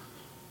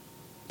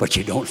 But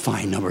you don't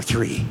find number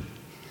 3.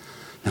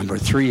 Number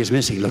 3 is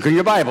missing. Look in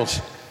your Bibles.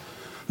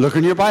 Look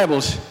in your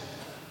Bibles.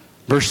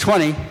 Verse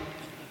 20.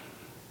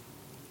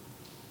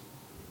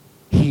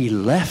 He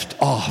left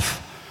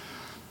off,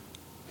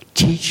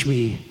 "Teach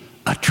me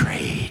a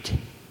trade."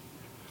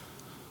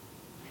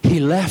 He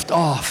left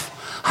off,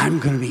 "I'm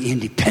going to be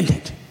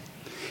independent."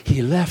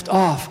 He left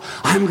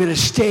off, "I'm going to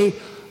stay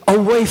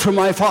away from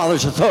my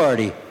father's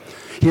authority."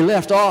 He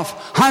left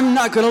off, "I'm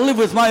not going to live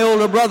with my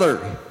older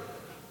brother."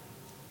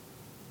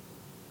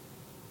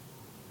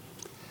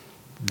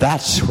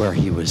 That's where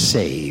he was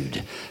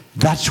saved.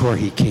 That's where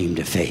he came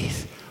to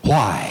faith.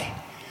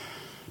 Why?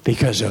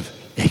 Because of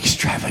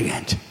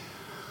extravagant,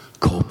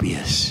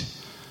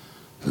 copious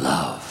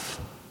love.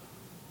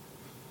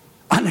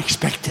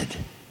 Unexpected.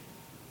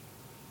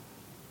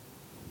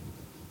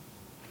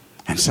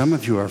 And some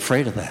of you are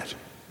afraid of that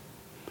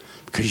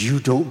because you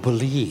don't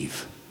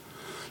believe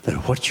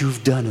that what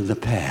you've done in the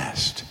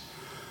past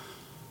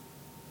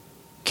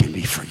can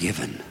be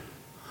forgiven.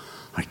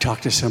 I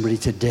talked to somebody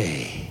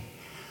today.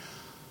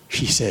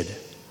 She said,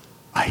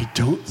 "I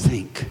don't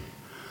think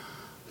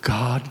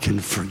God can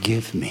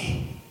forgive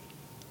me."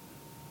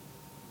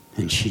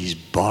 And she's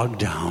bogged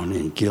down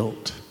in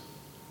guilt.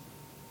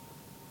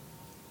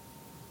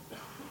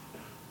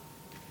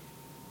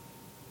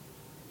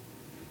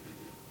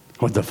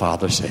 What'd the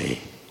Father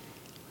say?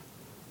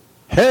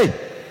 "Hey,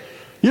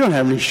 you don't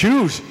have any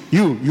shoes.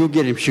 You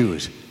get him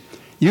shoes.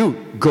 You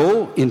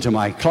go into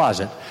my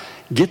closet,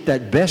 get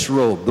that best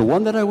robe, the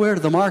one that I wear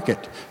to the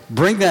market.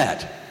 Bring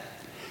that.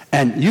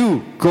 And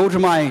you go to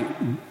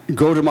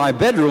my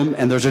bedroom,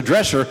 and there's a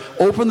dresser.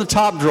 Open the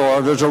top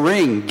drawer. There's a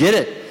ring. Get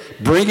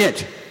it. Bring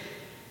it.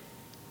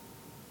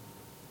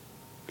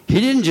 He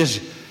didn't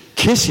just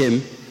kiss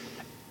him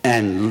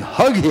and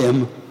hug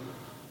him.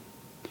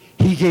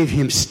 He gave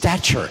him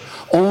stature.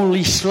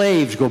 Only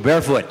slaves go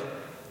barefoot.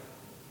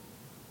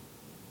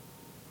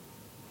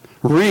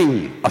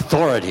 Ring,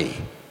 authority.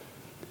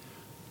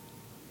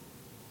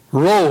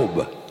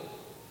 Robe,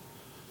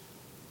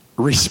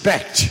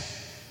 respect.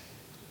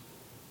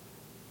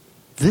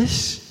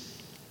 This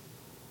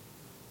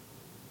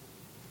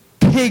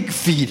pig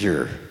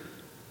feeder,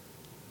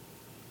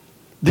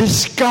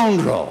 this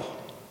scoundrel,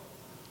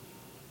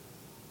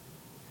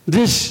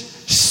 this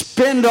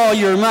spend all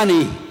your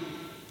money,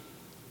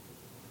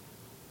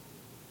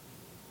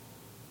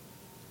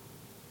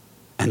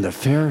 and the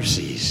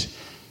Pharisees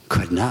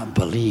could not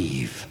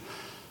believe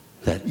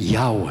that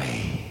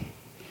Yahweh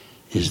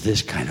is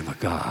this kind of a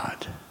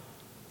God.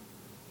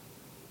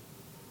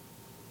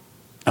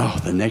 Oh,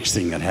 the next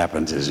thing that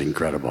happens is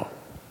incredible.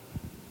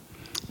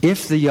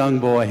 If the young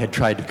boy had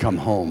tried to come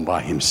home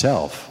by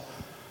himself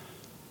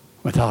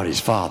without his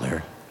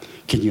father,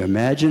 can you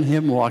imagine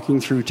him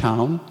walking through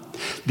town?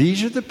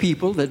 These are the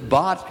people that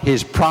bought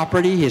his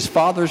property, his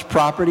father's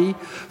property,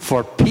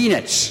 for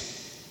peanuts.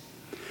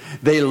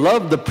 They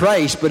loved the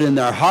price, but in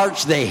their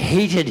hearts they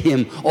hated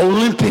him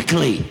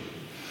olympically.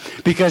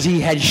 Because he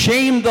had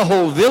shamed the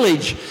whole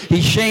village.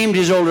 He shamed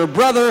his older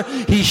brother.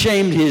 He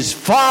shamed his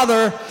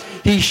father.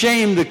 He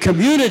shamed the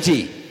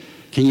community.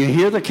 Can you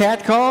hear the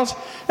cat calls?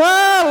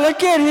 Oh,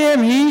 look at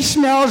him. He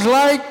smells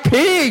like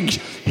pigs.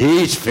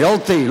 He's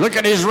filthy. Look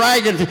at his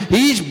ragged.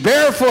 He's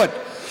barefoot.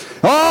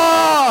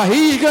 Oh,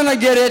 he's going to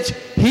get it.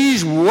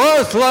 He's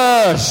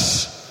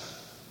worthless.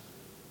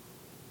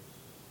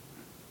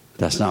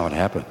 That's not what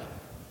happened.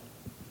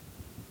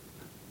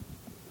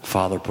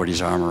 Father put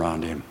his arm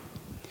around him.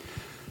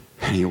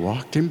 And he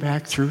walked him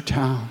back through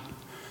town.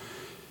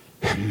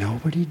 And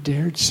nobody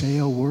dared say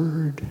a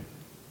word.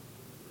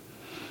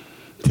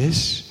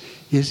 This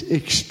is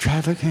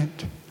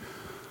extravagant,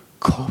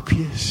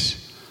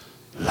 copious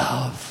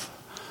love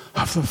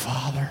of the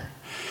Father.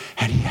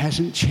 And he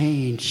hasn't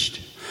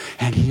changed.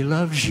 And he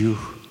loves you.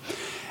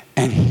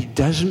 And he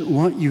doesn't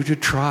want you to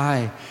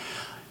try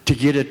to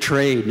get a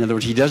trade. In other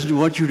words, he doesn't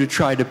want you to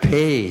try to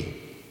pay.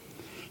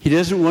 He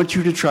doesn't want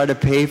you to try to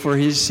pay for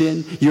his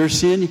sin, your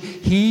sin.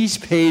 He's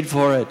paid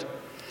for it.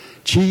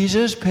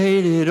 Jesus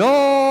paid it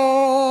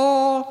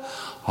all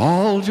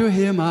to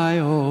him I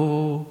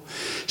owe.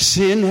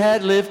 Sin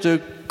had left a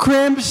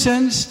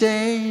crimson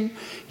stain.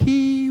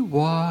 He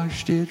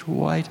washed it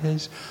white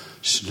as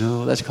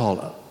snow. That's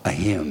called a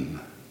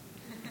hymn.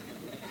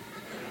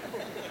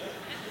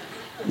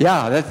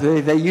 Yeah,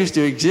 they used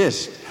to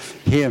exist.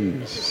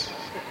 Hymns.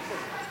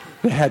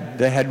 They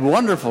had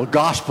wonderful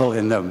gospel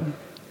in them.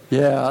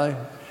 Yeah,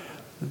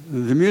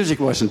 the music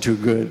wasn't too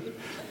good.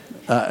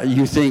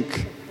 You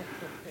think,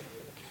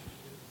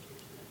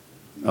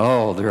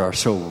 oh, there are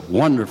so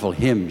wonderful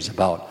hymns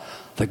about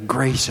the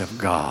grace of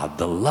God,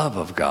 the love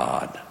of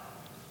God.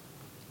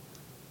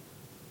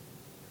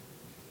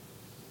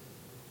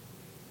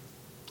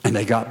 And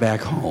they got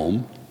back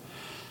home,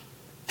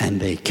 and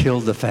they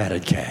killed the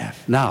fatted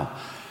calf. Now,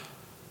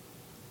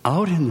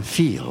 out in the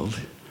field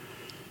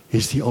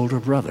is the older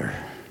brother.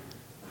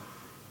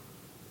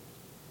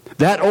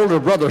 That older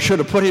brother should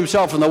have put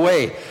himself in the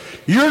way.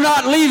 You're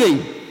not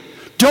leaving.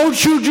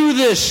 Don't you do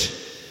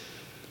this.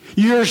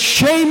 You're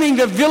shaming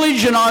the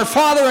village and our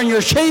father, and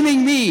you're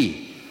shaming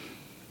me.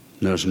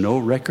 There's no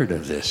record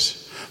of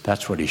this.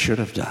 That's what he should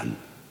have done.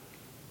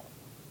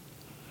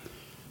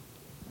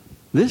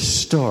 This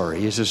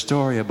story is a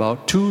story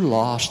about two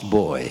lost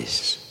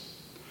boys.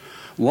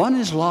 One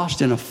is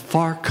lost in a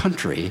far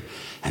country,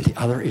 and the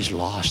other is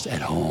lost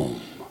at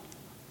home.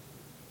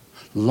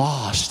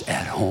 Lost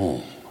at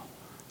home.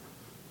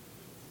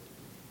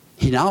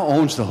 He now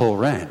owns the whole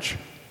ranch.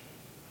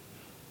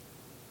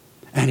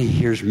 And he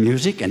hears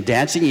music and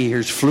dancing. He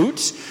hears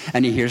flutes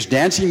and he hears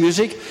dancing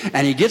music.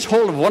 And he gets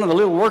hold of one of the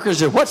little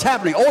workers and says, what's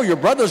happening? Oh, your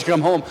brother's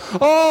come home.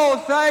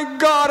 Oh, thank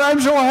God. I'm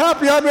so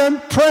happy. I've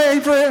been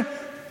praying for him.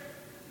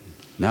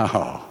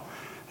 No,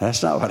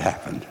 that's not what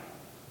happened.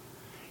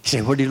 You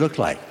say, what did he look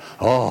like?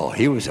 Oh,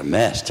 he was a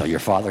mess till your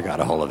father got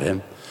a hold of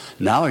him.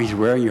 Now he's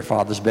wearing your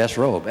father's best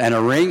robe and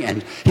a ring.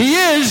 And he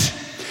is.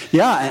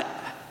 Yeah.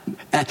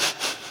 And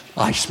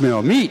I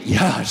smell meat.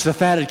 Yeah, it's the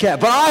fatted calf.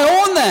 But I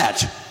own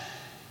that.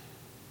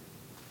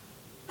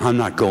 I'm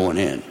not going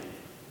in.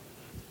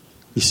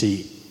 You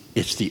see,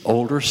 it's the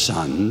older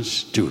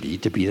son's duty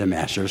to be the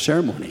master of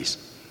ceremonies.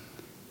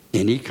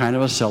 Any kind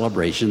of a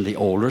celebration, the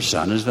older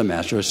son is the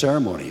master of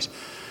ceremonies.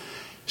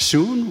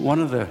 Soon, one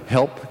of the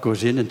help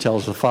goes in and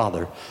tells the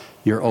father,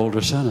 your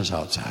older son is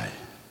outside.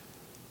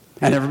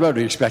 And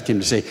everybody would expect him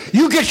to say,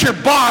 you get your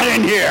butt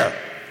in here.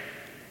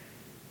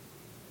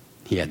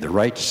 He had the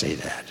right to say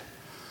that.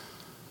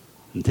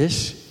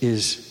 This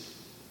is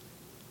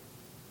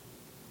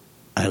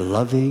a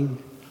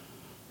loving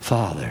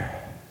father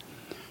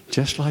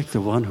just like the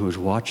one who's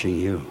watching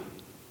you.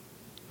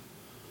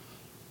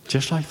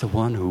 Just like the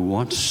one who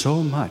wants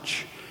so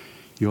much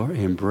your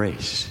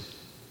embrace.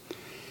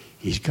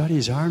 He's got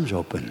his arms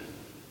open.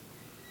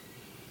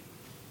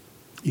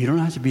 You don't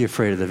have to be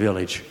afraid of the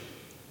village.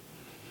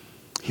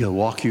 He'll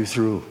walk you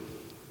through.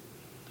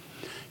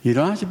 You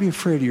don't have to be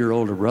afraid of your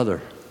older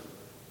brother.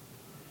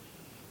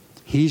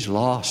 He's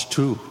lost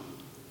too.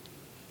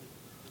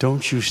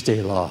 Don't you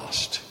stay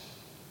lost.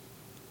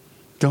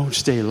 Don't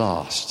stay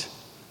lost.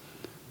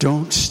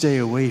 Don't stay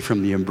away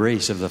from the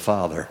embrace of the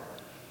Father.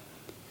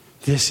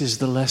 This is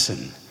the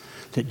lesson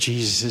that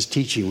Jesus is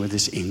teaching with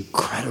this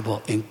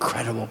incredible,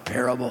 incredible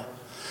parable.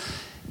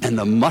 And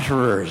the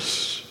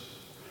mutterers,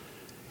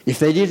 if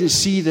they didn't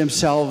see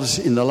themselves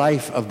in the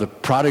life of the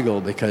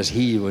prodigal because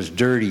he was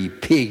dirty,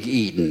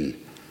 pig-eaten,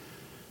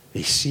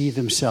 they see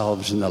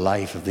themselves in the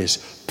life of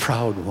this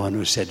proud one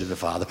who said to the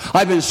Father,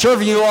 I've been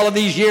serving you all of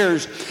these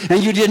years,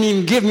 and you didn't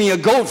even give me a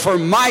goat for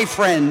my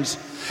friends.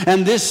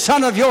 And this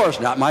son of yours,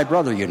 not my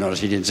brother, you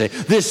notice he didn't say,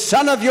 this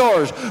son of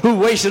yours who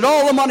wasted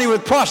all the money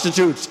with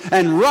prostitutes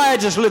and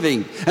riotous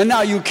living, and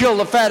now you kill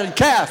the fatted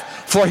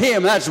calf for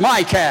him. That's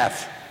my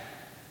calf.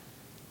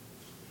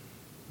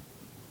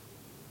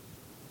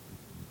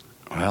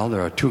 Well,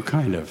 there are two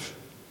kinds of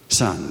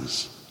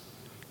sons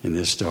in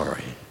this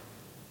story.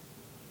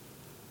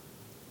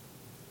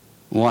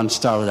 One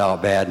started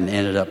out bad and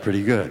ended up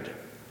pretty good.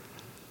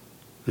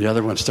 The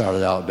other one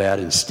started out bad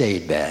and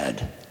stayed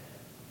bad.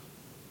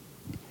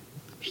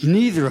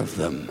 Neither of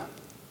them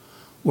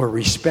were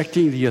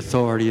respecting the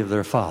authority of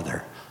their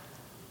father.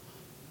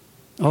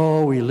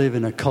 Oh, we live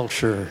in a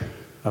culture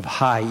of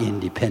high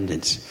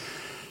independence.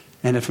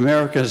 And if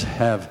Americans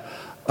have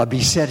a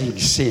besetting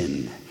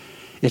sin,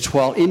 it's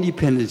while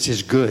independence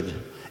is good,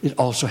 it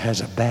also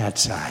has a bad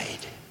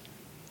side.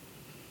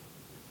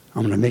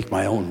 I'm going to make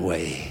my own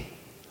way.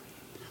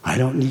 I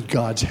don't need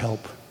God's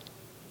help.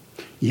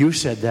 You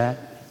said that.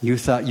 You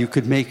thought you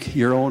could make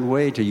your own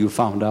way till you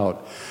found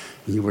out.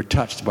 And you were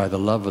touched by the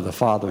love of the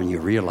Father and you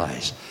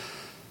realized,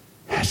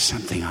 that's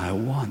something I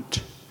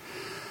want.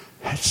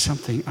 That's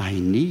something I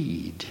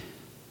need.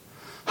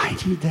 I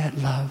need that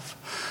love.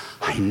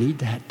 I need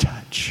that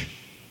touch.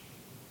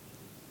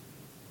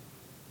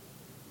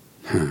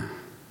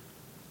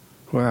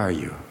 Where are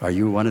you? Are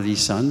you one of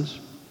these sons?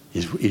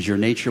 Is your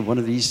nature one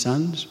of these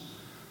sons?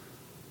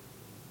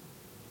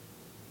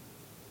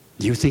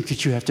 Do you think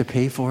that you have to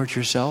pay for it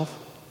yourself?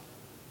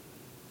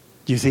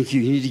 Do you think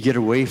you need to get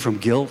away from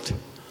guilt?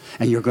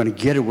 And you're going to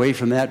get away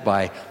from that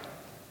by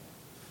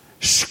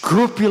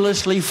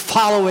scrupulously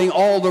following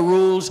all the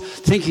rules,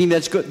 thinking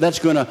that's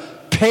going to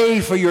pay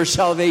for your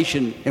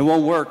salvation. It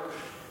won't work.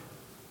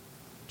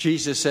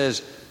 Jesus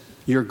says,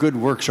 your good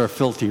works are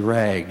filthy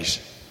rags.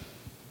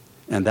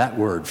 And that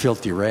word,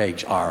 filthy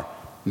rags, are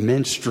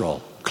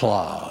menstrual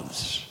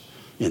cloths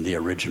in the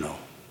original.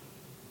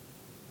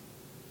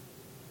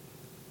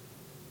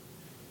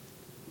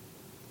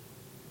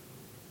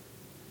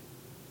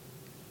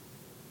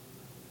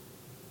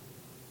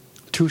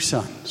 Two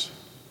sons.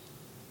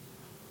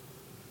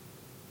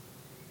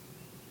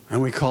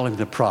 And we call him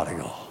the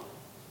prodigal.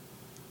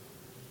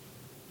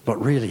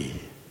 But really,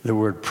 the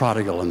word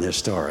prodigal in this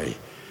story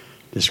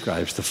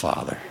describes the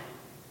Father.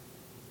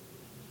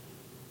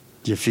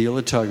 Do you feel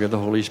the tug of the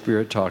Holy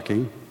Spirit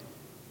talking?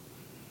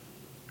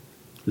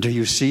 Do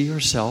you see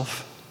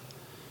yourself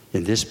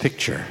in this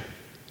picture?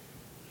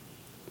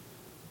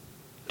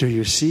 Do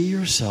you see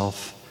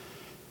yourself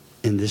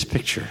in this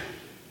picture?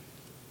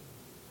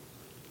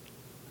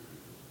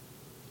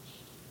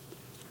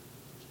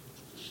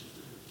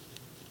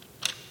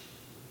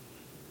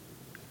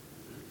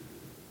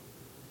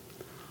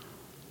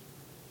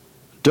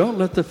 Don't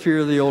let the fear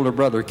of the older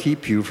brother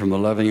keep you from the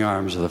loving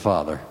arms of the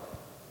Father.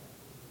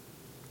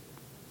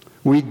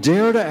 We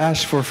dare to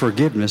ask for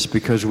forgiveness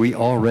because we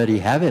already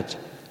have it.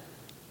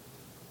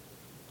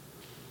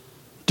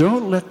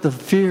 Don't let the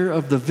fear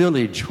of the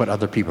village, what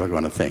other people are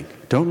going to think,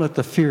 don't let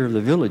the fear of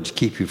the village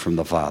keep you from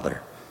the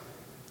Father.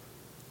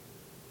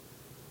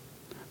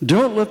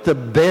 Don't let the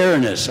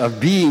bareness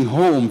of being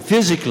home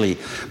physically,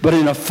 but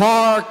in a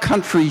far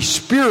country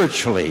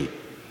spiritually,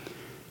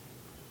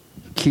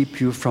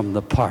 keep you from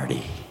the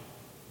party.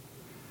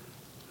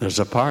 There's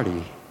a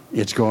party.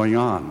 It's going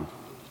on.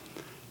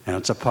 And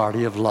it's a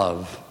party of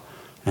love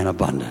and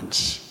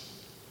abundance.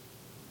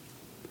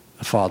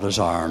 The Father's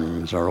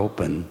arms are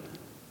open.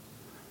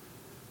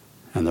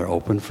 And they're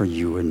open for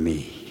you and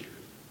me.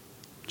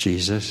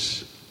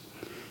 Jesus,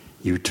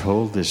 you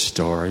told this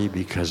story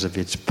because of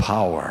its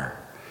power.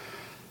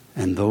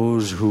 And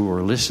those who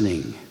were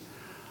listening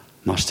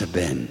must have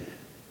been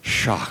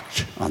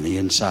shocked on the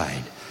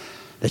inside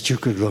that you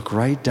could look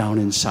right down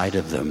inside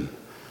of them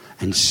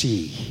and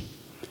see,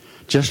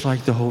 just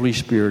like the Holy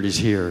Spirit is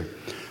here,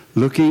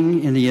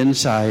 looking in the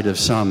inside of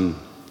some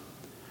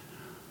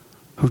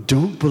who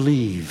don't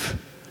believe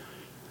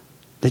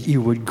that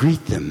you would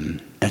greet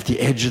them at the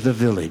edge of the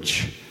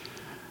village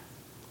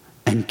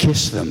and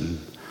kiss them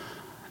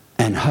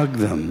and hug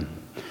them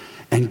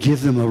and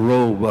give them a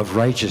robe of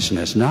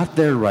righteousness, not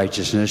their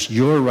righteousness,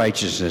 your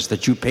righteousness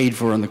that you paid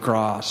for on the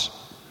cross.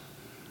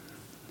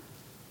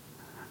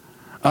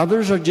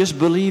 Others are just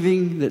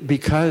believing that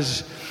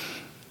because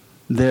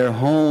they're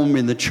home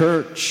in the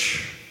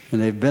church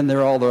and they've been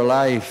there all their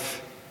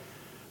life,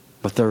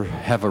 but they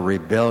have a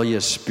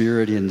rebellious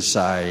spirit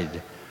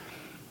inside.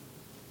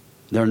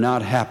 They're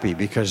not happy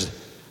because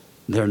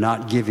they're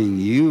not giving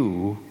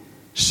you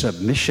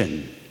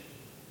submission.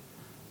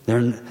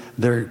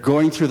 They're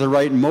going through the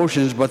right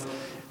motions, but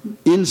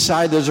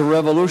inside there's a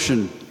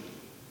revolution.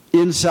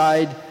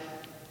 Inside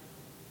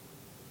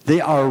they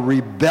are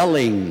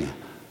rebelling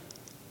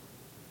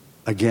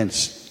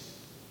against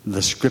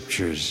the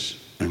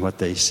Scriptures and what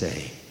they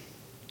say.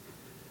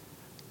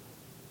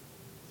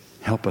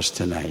 Help us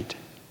tonight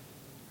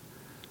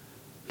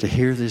to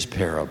hear this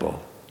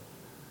parable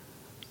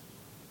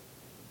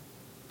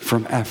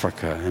from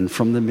Africa and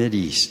from the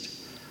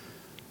Mideast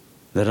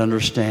that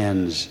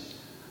understands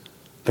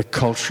the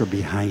culture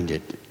behind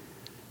it.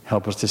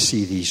 Help us to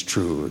see these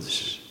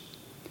truths.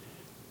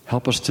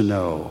 Help us to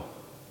know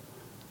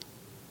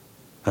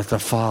that the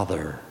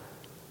Father,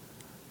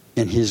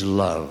 in His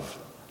love,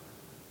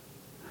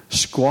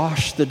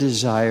 squashed the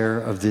desire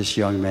of this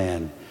young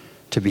man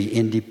to be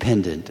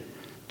independent,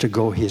 to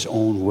go his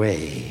own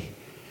way,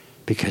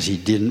 because he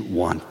didn't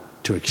want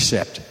to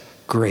accept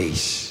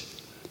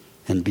grace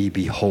and be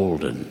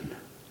beholden.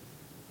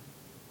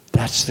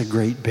 That's the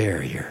great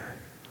barrier.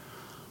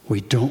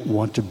 We don't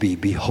want to be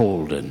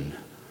beholden,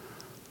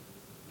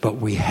 but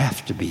we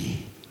have to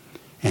be.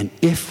 And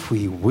if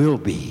we will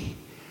be,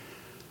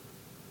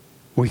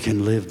 we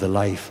can live the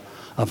life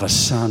of a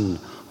son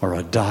or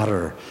a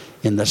daughter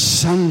in the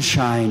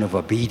sunshine of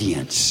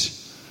obedience.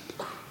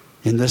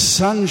 In the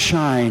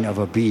sunshine of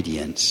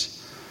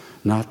obedience,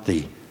 not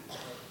the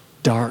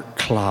dark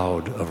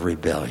cloud of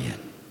rebellion.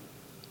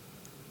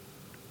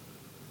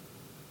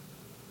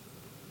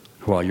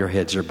 While your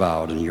heads are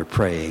bowed and you're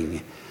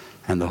praying,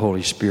 and the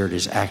Holy Spirit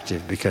is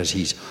active, because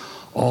He's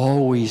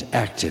always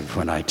active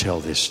when I tell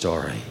this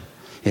story.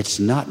 It's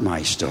not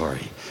my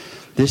story.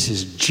 This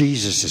is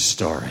Jesus'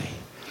 story.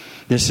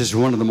 This is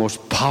one of the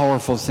most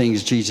powerful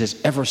things Jesus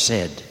ever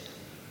said.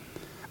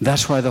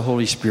 That's why the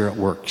Holy Spirit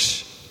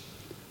works,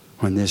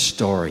 when this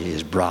story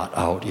is brought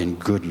out in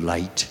good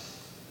light.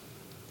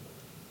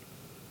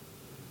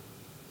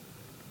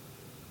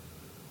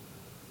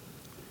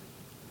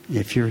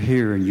 If you're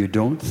here and you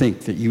don't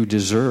think that you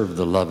deserve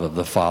the love of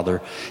the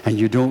Father, and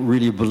you don't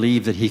really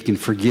believe that He can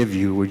forgive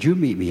you, would you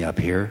meet me up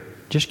here?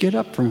 Just get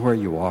up from where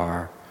you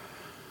are.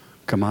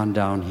 Come on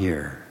down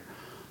here.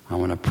 I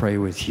want to pray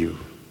with you.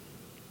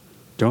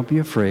 Don't be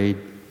afraid.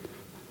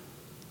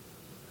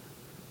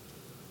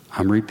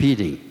 I'm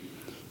repeating.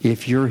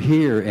 If you're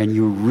here and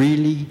you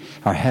really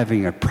are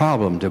having a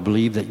problem to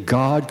believe that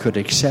God could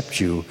accept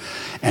you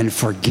and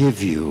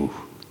forgive you,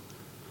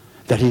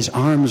 that His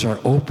arms are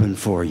open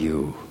for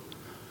you,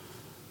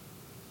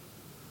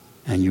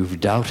 and you've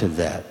doubted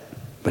that,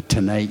 but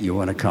tonight you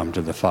want to come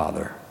to the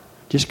Father,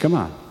 just come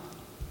on.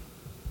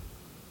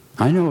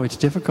 I know it's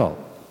difficult,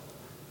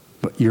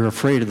 but you're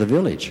afraid of the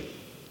village.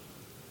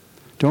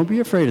 Don't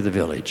be afraid of the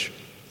village.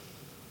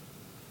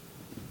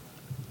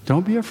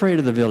 Don't be afraid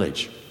of the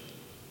village.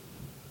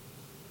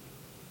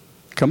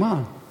 Come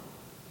on.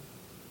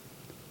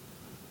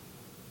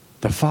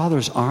 The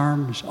Father's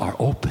arms are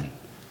open.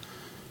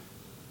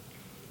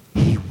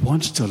 He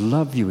wants to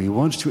love you. He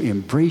wants to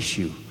embrace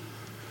you.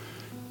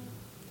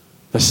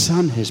 The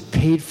Son has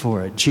paid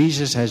for it.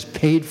 Jesus has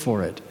paid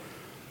for it.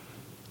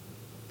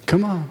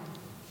 Come on.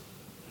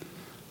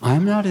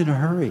 I'm not in a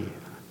hurry.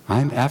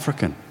 I'm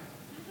African.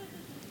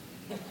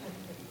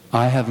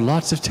 I have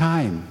lots of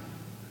time.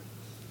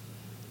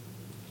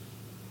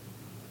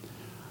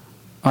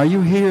 Are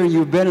you here and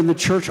you've been in the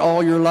church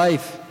all your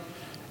life,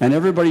 and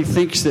everybody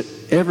thinks that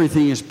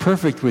everything is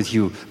perfect with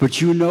you,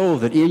 but you know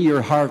that in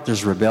your heart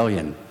there's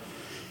rebellion?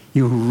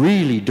 You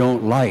really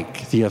don't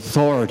like the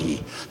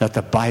authority that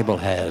the Bible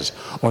has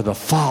or the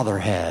Father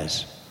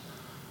has.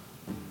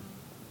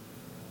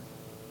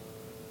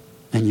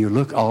 And you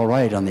look all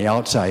right on the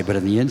outside, but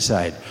on the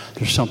inside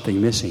there's something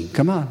missing.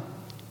 Come on.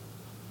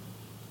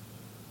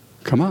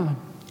 Come on.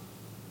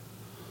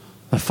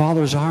 The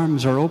Father's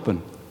arms are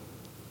open.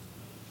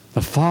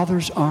 The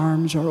Father's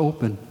arms are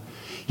open.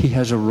 He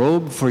has a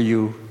robe for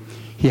you.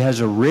 He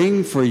has a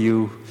ring for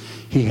you.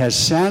 He has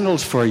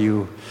sandals for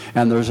you.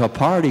 And there's a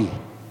party.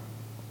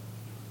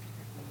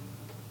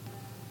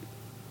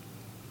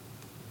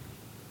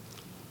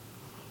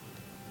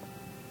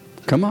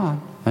 Come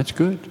on. That's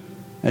good.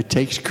 It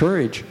takes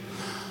courage.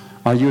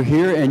 Are you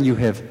here and you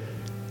have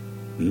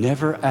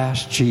never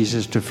asked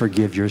Jesus to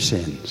forgive your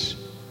sins?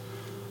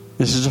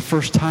 This is the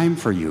first time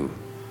for you.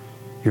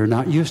 You're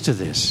not used to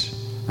this.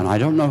 And I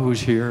don't know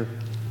who's here,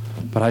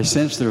 but I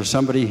sense there's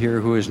somebody here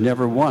who has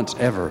never once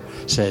ever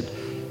said,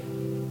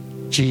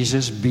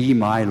 Jesus, be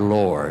my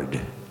Lord.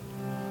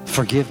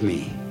 Forgive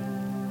me.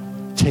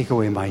 Take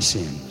away my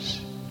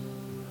sins.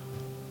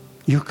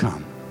 You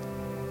come.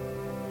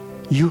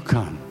 You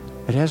come.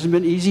 It hasn't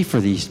been easy for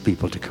these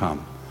people to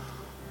come.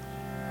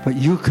 But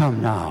you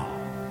come now.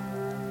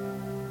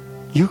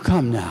 You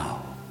come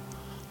now.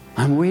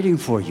 I'm waiting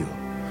for you.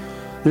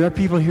 There are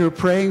people here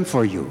praying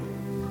for you.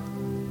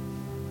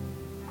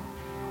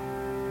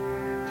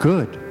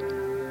 Good.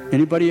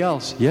 Anybody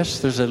else? Yes,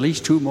 there's at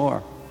least 2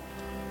 more.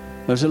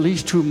 There's at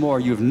least 2 more.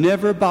 You've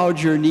never bowed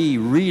your knee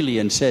really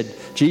and said,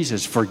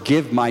 Jesus,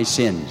 forgive my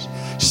sins.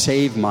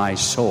 Save my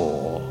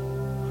soul.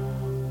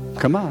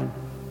 Come on.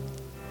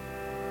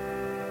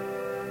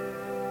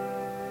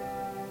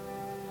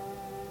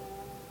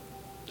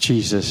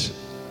 Jesus,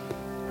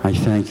 I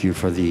thank you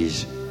for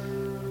these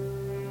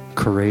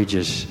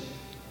courageous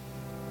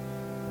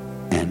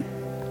and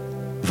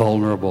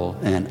vulnerable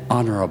and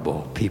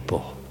honorable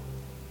people.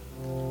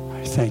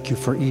 I thank you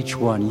for each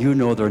one. You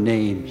know their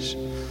names.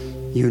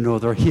 You know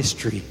their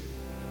history.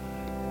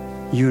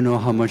 You know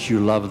how much you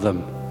love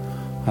them.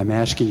 I'm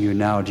asking you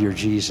now, dear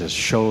Jesus,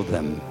 show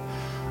them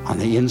on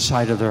the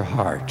inside of their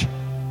heart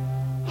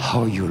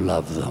how you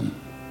love them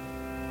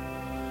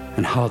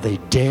and how they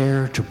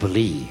dare to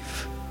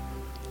believe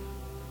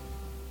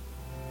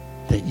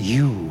that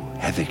you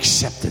have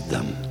accepted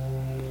them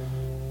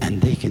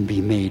and they can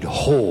be made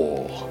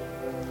whole.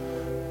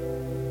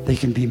 They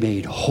can be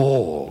made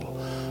whole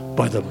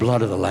by the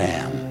blood of the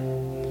Lamb.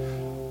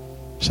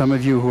 Some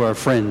of you who are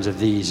friends of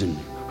these and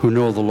who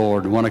know the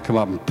Lord want to come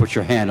up and put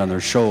your hand on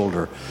their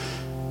shoulder.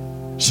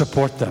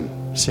 Support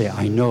them. Say,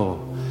 I know.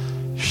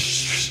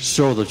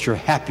 So that you're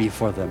happy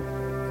for them.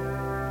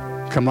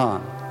 Come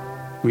on.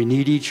 We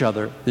need each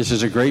other. This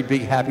is a great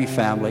big happy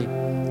family.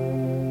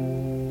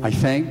 I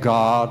thank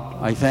God.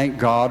 I thank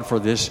God for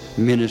this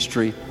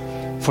ministry,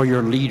 for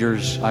your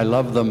leaders. I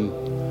love them.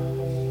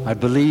 I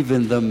believe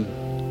in them.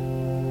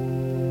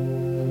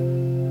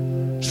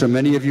 So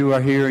many of you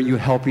are here and you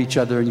help each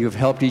other and you've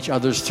helped each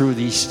other through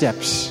these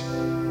steps.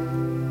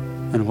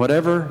 And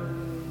whatever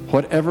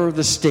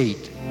the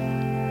state,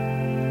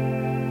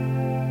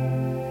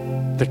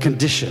 the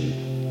condition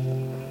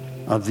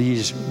of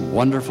these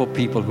wonderful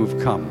people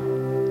who've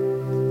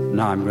come,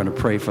 now I'm going to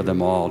pray for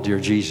them all. Dear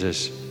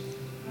Jesus,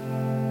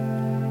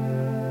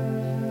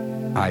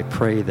 I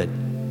pray that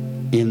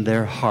in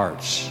their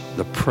hearts,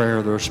 the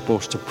prayer they're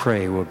supposed to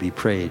pray will be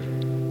prayed.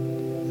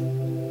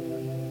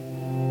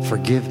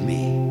 Forgive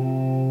me.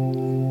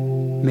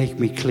 Make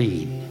me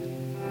clean.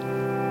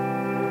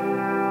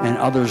 And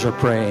others are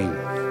praying,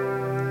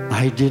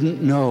 I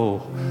didn't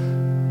know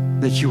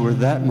that you were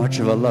that much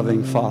of a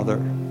loving Father.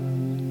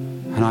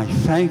 And I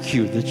thank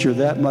you that you're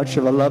that much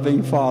of a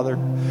loving Father.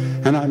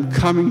 And I'm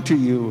coming to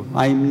you.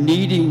 I'm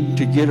needing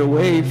to get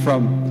away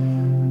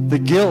from the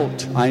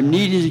guilt. I'm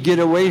needing to get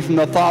away from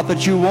the thought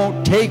that you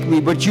won't take me,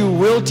 but you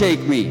will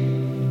take me.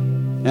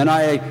 And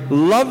I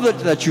love it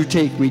that you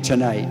take me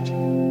tonight.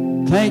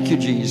 Thank you,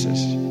 Jesus.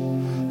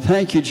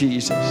 Thank you,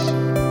 Jesus.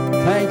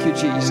 Thank you,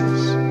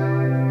 Jesus.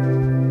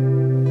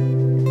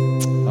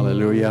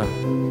 Hallelujah.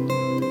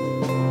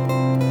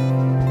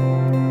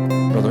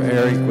 Brother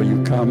Eric, will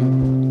you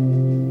come?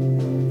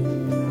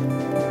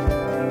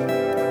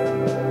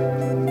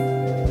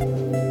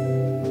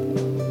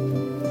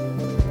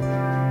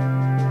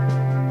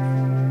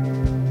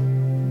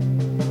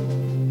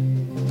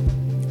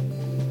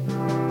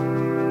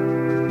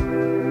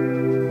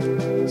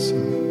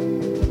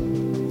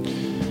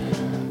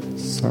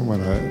 So I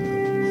want to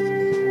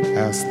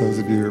ask those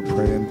of you who are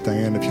praying,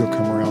 Diane, if you'll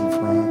come around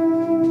front.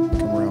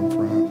 Come around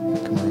front.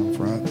 Come around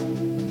front.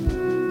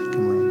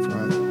 Come around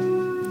front.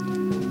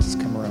 Just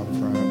come around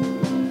front.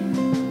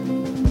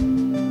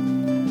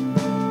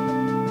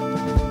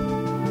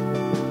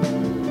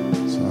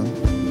 Son.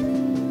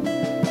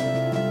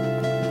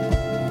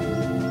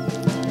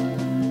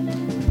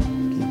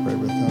 Can you pray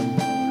with them?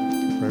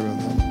 Pray with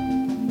them.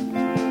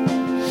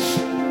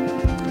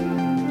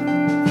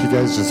 If you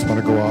guys just want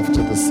to go off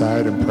to the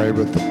side and pray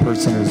with the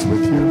person who's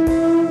with you,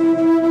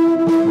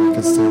 you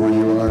can stay where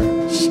you are.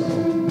 So.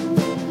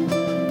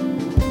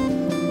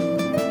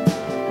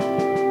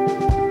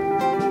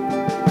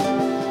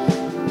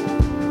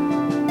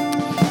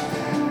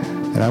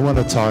 And I want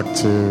to talk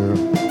to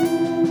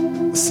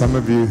some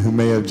of you who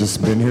may have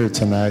just been here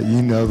tonight.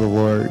 You know the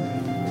Lord,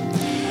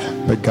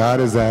 but God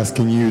is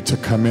asking you to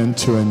come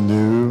into a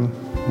new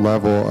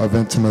level of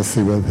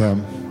intimacy with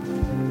Him.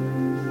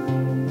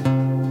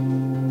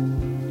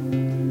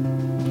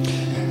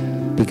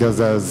 Because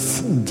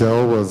as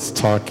Dill was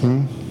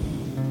talking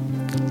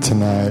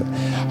tonight,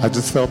 I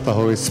just felt the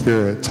Holy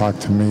Spirit talk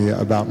to me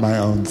about my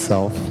own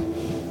self,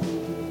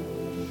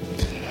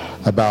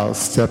 about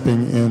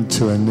stepping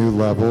into a new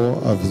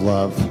level of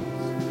love,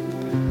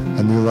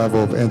 a new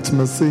level of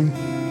intimacy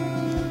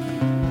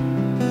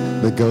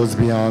that goes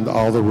beyond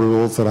all the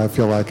rules that I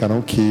feel like I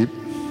don't keep,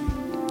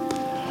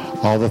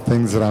 all the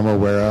things that I'm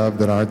aware of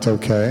that aren't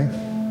okay,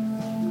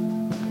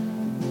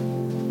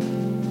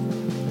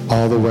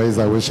 all the ways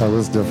I wish I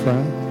was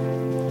different,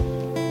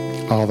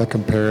 all the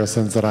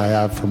comparisons that I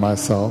have for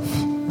myself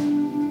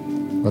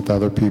with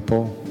other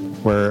people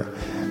where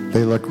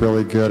they look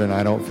really good and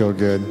I don't feel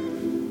good.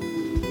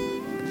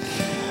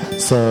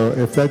 So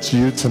if that's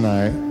you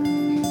tonight,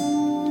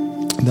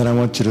 then I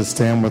want you to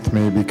stand with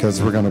me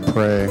because we're going to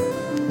pray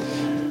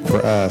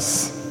for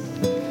us.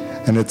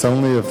 And it's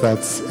only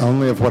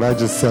if what I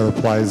just said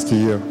applies to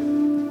you.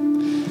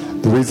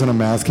 The reason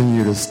I'm asking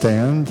you to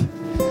stand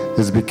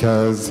is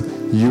because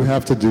you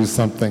have to do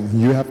something.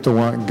 You have to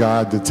want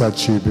God to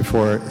touch you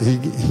before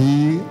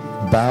he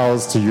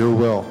bows to your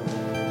will.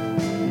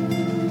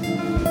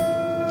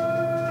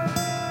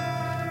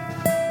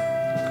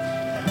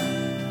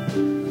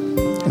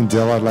 And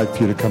Dale, I'd like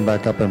for you to come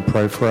back up and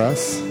pray for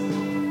us,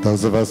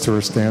 those of us who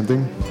are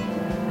standing.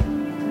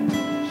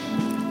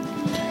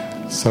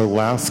 So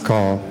last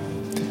call.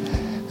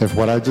 If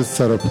what I just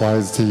said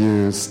applies to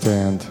you,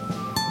 stand.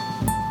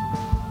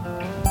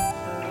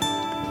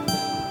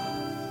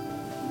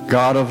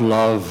 God of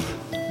love,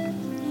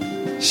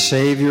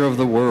 Savior of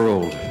the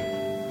world,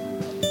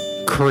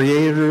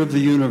 Creator of the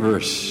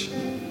universe,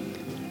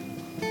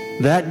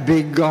 that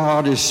big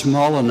God is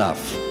small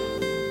enough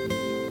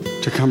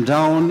to come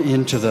down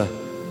into the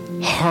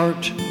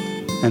heart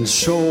and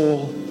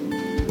soul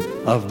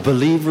of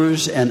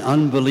believers and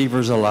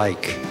unbelievers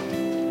alike.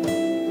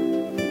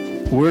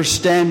 We're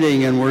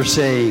standing and we're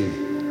saying,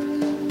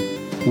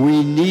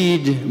 we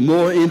need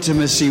more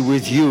intimacy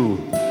with you.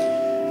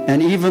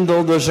 And even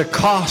though there's a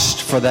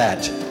cost for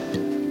that,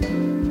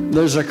 and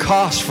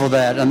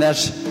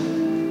that's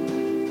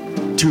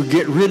to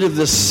get rid of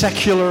the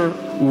secular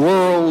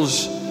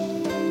world's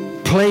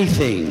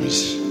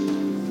playthings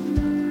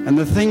and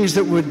the things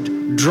that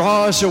would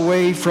draw us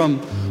away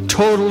from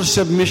total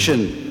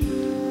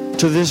submission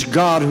to this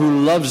God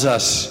who loves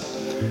us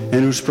and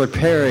who's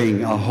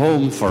preparing a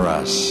home for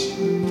us.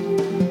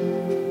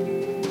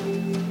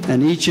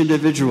 And each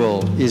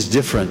individual is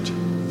different.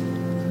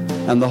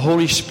 And the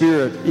Holy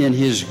Spirit, in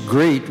His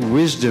great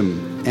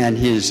wisdom and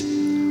His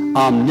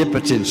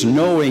omnipotence,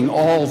 knowing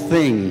all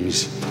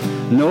things,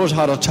 knows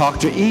how to talk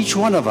to each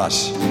one of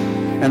us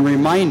and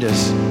remind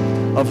us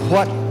of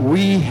what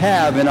we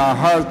have in our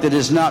heart that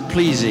is not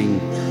pleasing.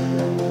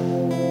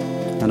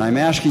 And I'm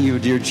asking you,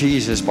 dear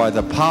Jesus, by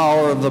the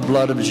power of the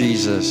blood of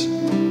Jesus,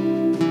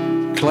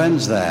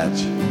 cleanse that,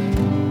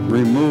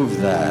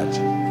 remove that,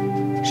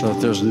 so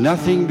that there's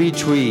nothing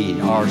between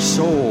our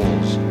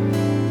souls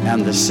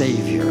and the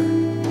Savior.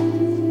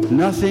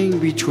 Nothing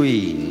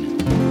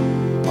between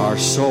our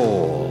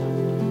soul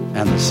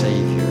and the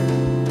Savior.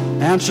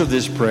 Answer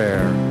this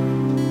prayer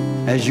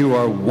as you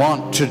are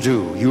wont to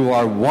do. You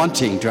are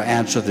wanting to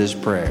answer this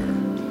prayer.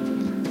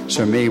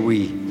 So may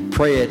we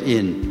pray it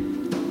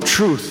in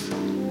truth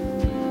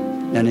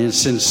and in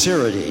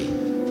sincerity,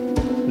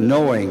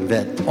 knowing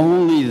that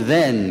only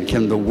then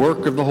can the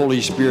work of the Holy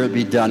Spirit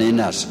be done in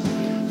us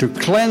to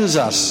cleanse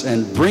us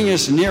and bring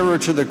us nearer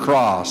to the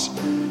cross,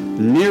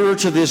 nearer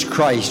to this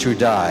Christ who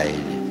died,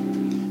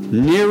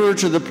 nearer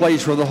to the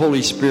place where the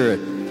Holy Spirit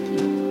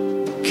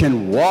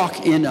can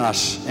walk in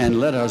us and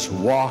let us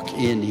walk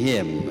in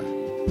Him.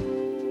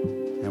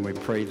 And we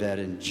pray that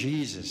in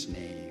Jesus'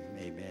 name.